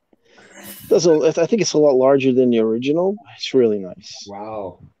think it's a lot larger than the original. It's really nice.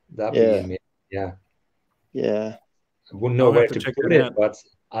 Wow, that'd be amazing. Yeah. I wouldn't know where to put it, but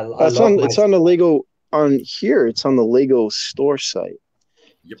it's on the Lego here. It's on the Lego store site.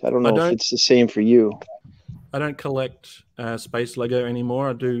 Yep. So I don't know if it's the same for you. I don't collect space Lego anymore.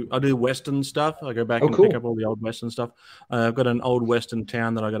 I do Western stuff. I go back and pick up all the old Western stuff. I've got an old Western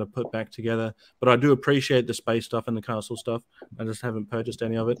town that I got to put back together. But I do appreciate the space stuff and the castle stuff. I just haven't purchased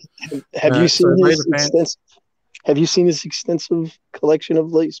any of it. Have you seen this extensive collection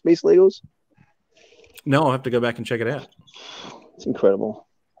of space Legos? No, I'll have to go back and check it out. It's incredible.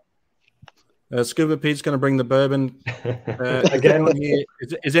 Scuba Pete's going to bring the bourbon.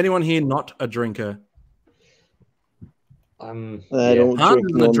 Is anyone here not a drinker? I don't Hans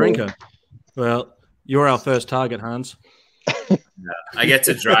drink is a drinker. Well, you're our first target, Hans. I get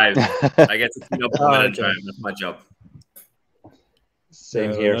to drive. I get to clean up and drive. That's my job.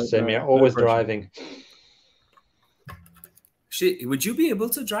 Same here. Always driving. Would you be able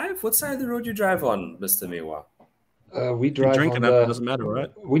to drive? What side of the road you drive on, Mr. Miwa? We drive on the, doesn't matter,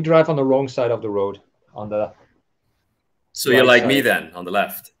 right? We drive on the wrong side of the road. So you're like me then, on the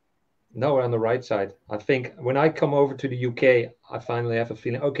left? No, we're on the right side. I think when I come over to the UK, I finally have a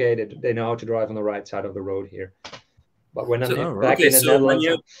feeling, okay, they know how to drive on the right side of the road here. But when I'm back in the Netherlands...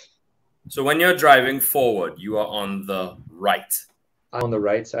 So when you're driving forward, you are on the right. I'm on the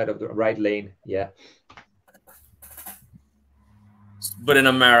right side of the right lane. Yeah. But in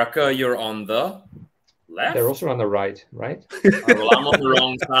America, you're on the left. They're also on the right, right? Well, I'm on the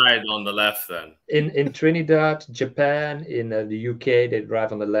wrong side on the left then. In Trinidad, Japan, in the UK, they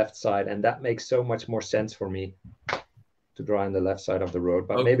drive on the left side, and that makes so much more sense for me to drive on the left side of the road.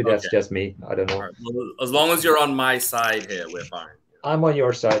 But maybe that's just me. I don't know. Right. Well, as long as you're on my side here, we're fine. I'm on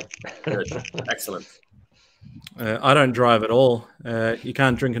your side. Good. Excellent. I don't drive at all. You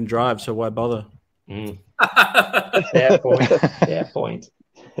can't drink and drive, so why bother? Fair point. Fair point.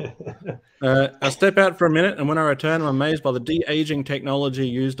 I'll step out for a minute, and when I return, I'm amazed by the de-aging technology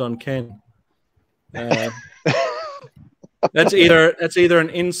used on Ken. That's either an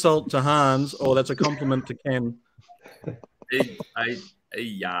insult to Hans or that's a compliment to Ken.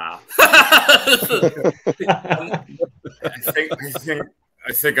 Yeah.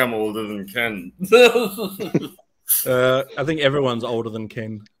 I think I'm older than Ken. I think everyone's older than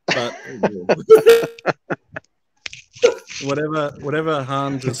Ken, but whatever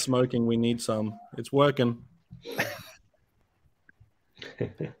Hans is smoking, we need some. It's working.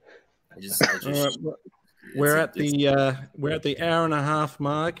 We're at the hour and a half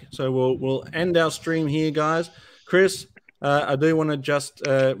mark, so we'll end our stream here, guys. Chris, I do want to just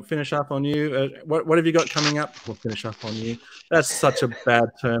finish up on you. What have you got coming up? We'll finish up on you. That's such a bad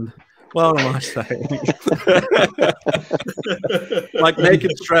term. What am I saying? Like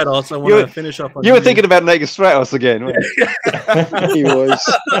Naked Stratos, I want to finish up on you. You were thinking about Naked Stratos again, weren't you? He was.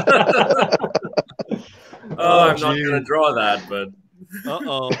 I'm not going to draw that, but...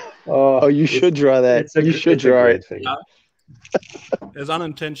 Oh, you should draw that. You should draw it. As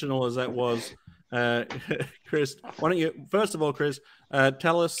unintentional as that was, Chris, why don't you, first of all, Chris,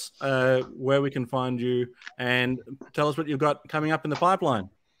 tell us where we can find you and tell us what you've got coming up in the pipeline.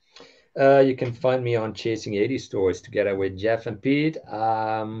 You can find me on Chasing 80s Toys together with Jeff and Pete.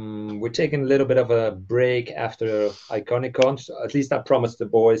 We're taking a little bit of a break after Iconicon. So at least I promised the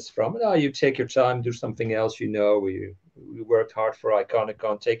boys from, you take your time, do something else. We worked hard for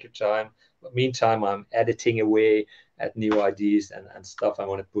Iconicon, take your time. But meantime, I'm editing away at new ideas and stuff I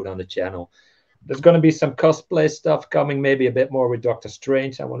want to put on the channel. There's going to be some cosplay stuff coming, maybe a bit more with Doctor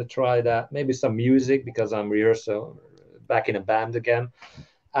Strange. I want to try that. Maybe some music because I'm back in a band again.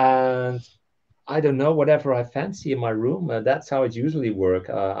 And I don't know, whatever I fancy in my room. That's how it usually works.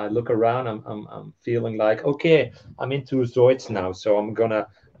 I look around. I'm feeling like, okay, I'm into Zoids now, so I'm gonna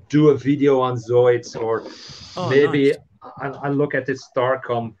do a video on Zoids, or maybe nice. I look at this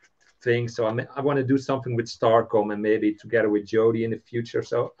Starcom thing. So I want to do something with Starcom and maybe together with Jody in the future.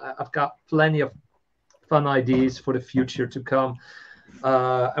 So I've got plenty of fun ideas for the future to come,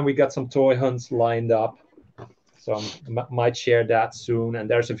 and we got some toy hunts lined up. So I might share that soon. And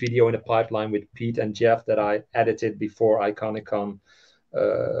there's a video in the pipeline with Pete and Jeff that I edited before Iconicon.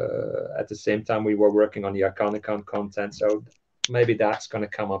 At the same time, we were working on the Iconicon content. So maybe that's going to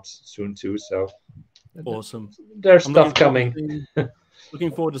come up soon too. So awesome. There's stuff coming.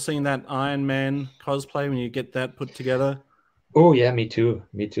 Looking forward to seeing that Iron Man cosplay when you get that put together. Oh, yeah, me too.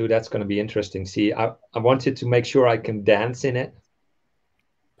 Me too. That's going to be interesting. See, I wanted to make sure I can dance in it.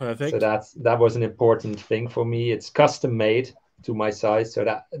 Perfect. So that was an important thing for me. It's custom made to my size. So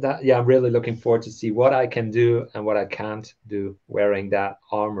I'm really looking forward to see what I can do and what I can't do wearing that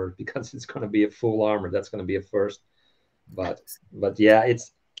armor, because it's going to be a full armor. That's going to be a first. But yeah,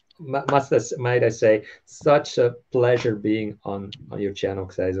 it's might I say, such a pleasure being on your channel,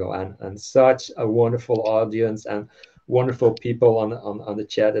 Xazel, and such a wonderful audience and wonderful people on the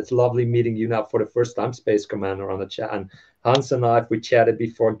chat. It's lovely meeting you now for the first time, Space Commander, on the chat. And Hans and we chatted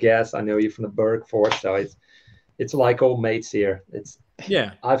before Gazz. I know you from the Berg Force, so it's like old mates here.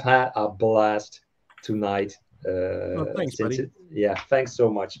 I've had a blast tonight. Thanks, buddy. Thanks so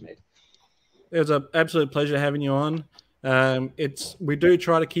much, mate. It was an absolute pleasure having you on. We do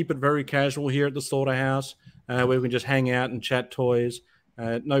try to keep it very casual here at the Slaughterhouse, where we can just hang out and chat toys.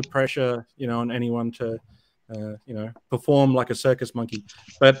 No pressure, on anyone to perform like a circus monkey.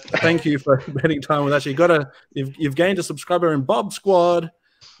 But thank you for spending time with us. You've gained a subscriber in Bob Squad.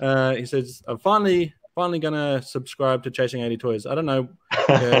 He says, I'm finally gonna subscribe to Chasing 80 Toys. I don't know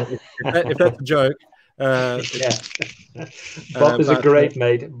if that's a joke. Bob is a great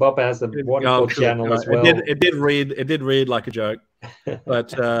mate. Bob has a wonderful channel as well. It did read like a joke,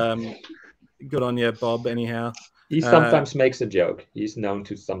 but good on you, Bob. Anyhow, he sometimes makes a joke. He's known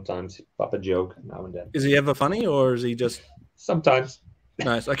to sometimes pop a joke now and then. Is he ever funny, or is he just sometimes?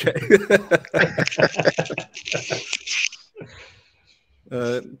 Nice. Okay.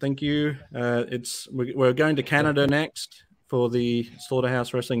 Thank you. We're going to Canada next for the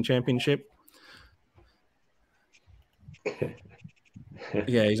Slaughterhouse Wrestling Championship?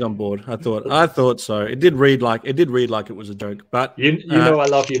 Yeah, he's on board. I thought so. It did read like it was a joke, but you know I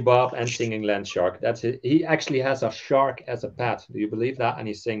love you, Bob, and singing Land Shark. That's it. He actually has a shark as a pet. Do you believe that? And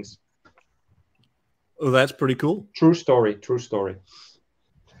he sings. Oh, that's pretty cool. True story. True story.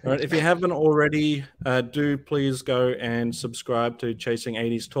 All right, if you haven't already, do please go and subscribe to Chasing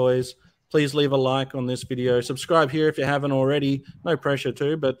 80s Toys. Please leave a like on this video. Subscribe here if you haven't already. No pressure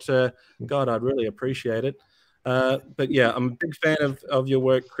to, but God, I'd really appreciate it. But yeah, I'm a big fan of your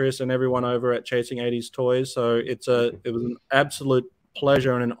work, Chris, and everyone over at Chasing 80s Toys. So it was an absolute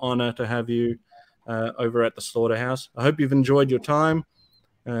pleasure and an honor to have you over at the Slaughterhouse. I hope you've enjoyed your time.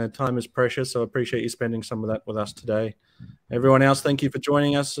 Time is precious, so I appreciate you spending some of that with us today. Everyone else, thank you for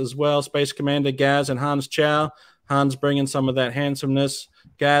joining us as well. Space Commander Gazz and Hans Chow. Hans bringing some of that handsomeness.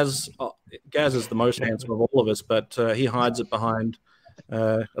 Gazz is the most handsome of all of us, but he hides it behind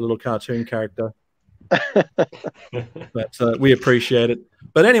a little cartoon character. But we appreciate it.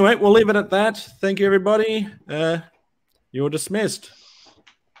 But anyway, we'll leave it at that. Thank you, everybody. You're dismissed.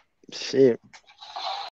 See you.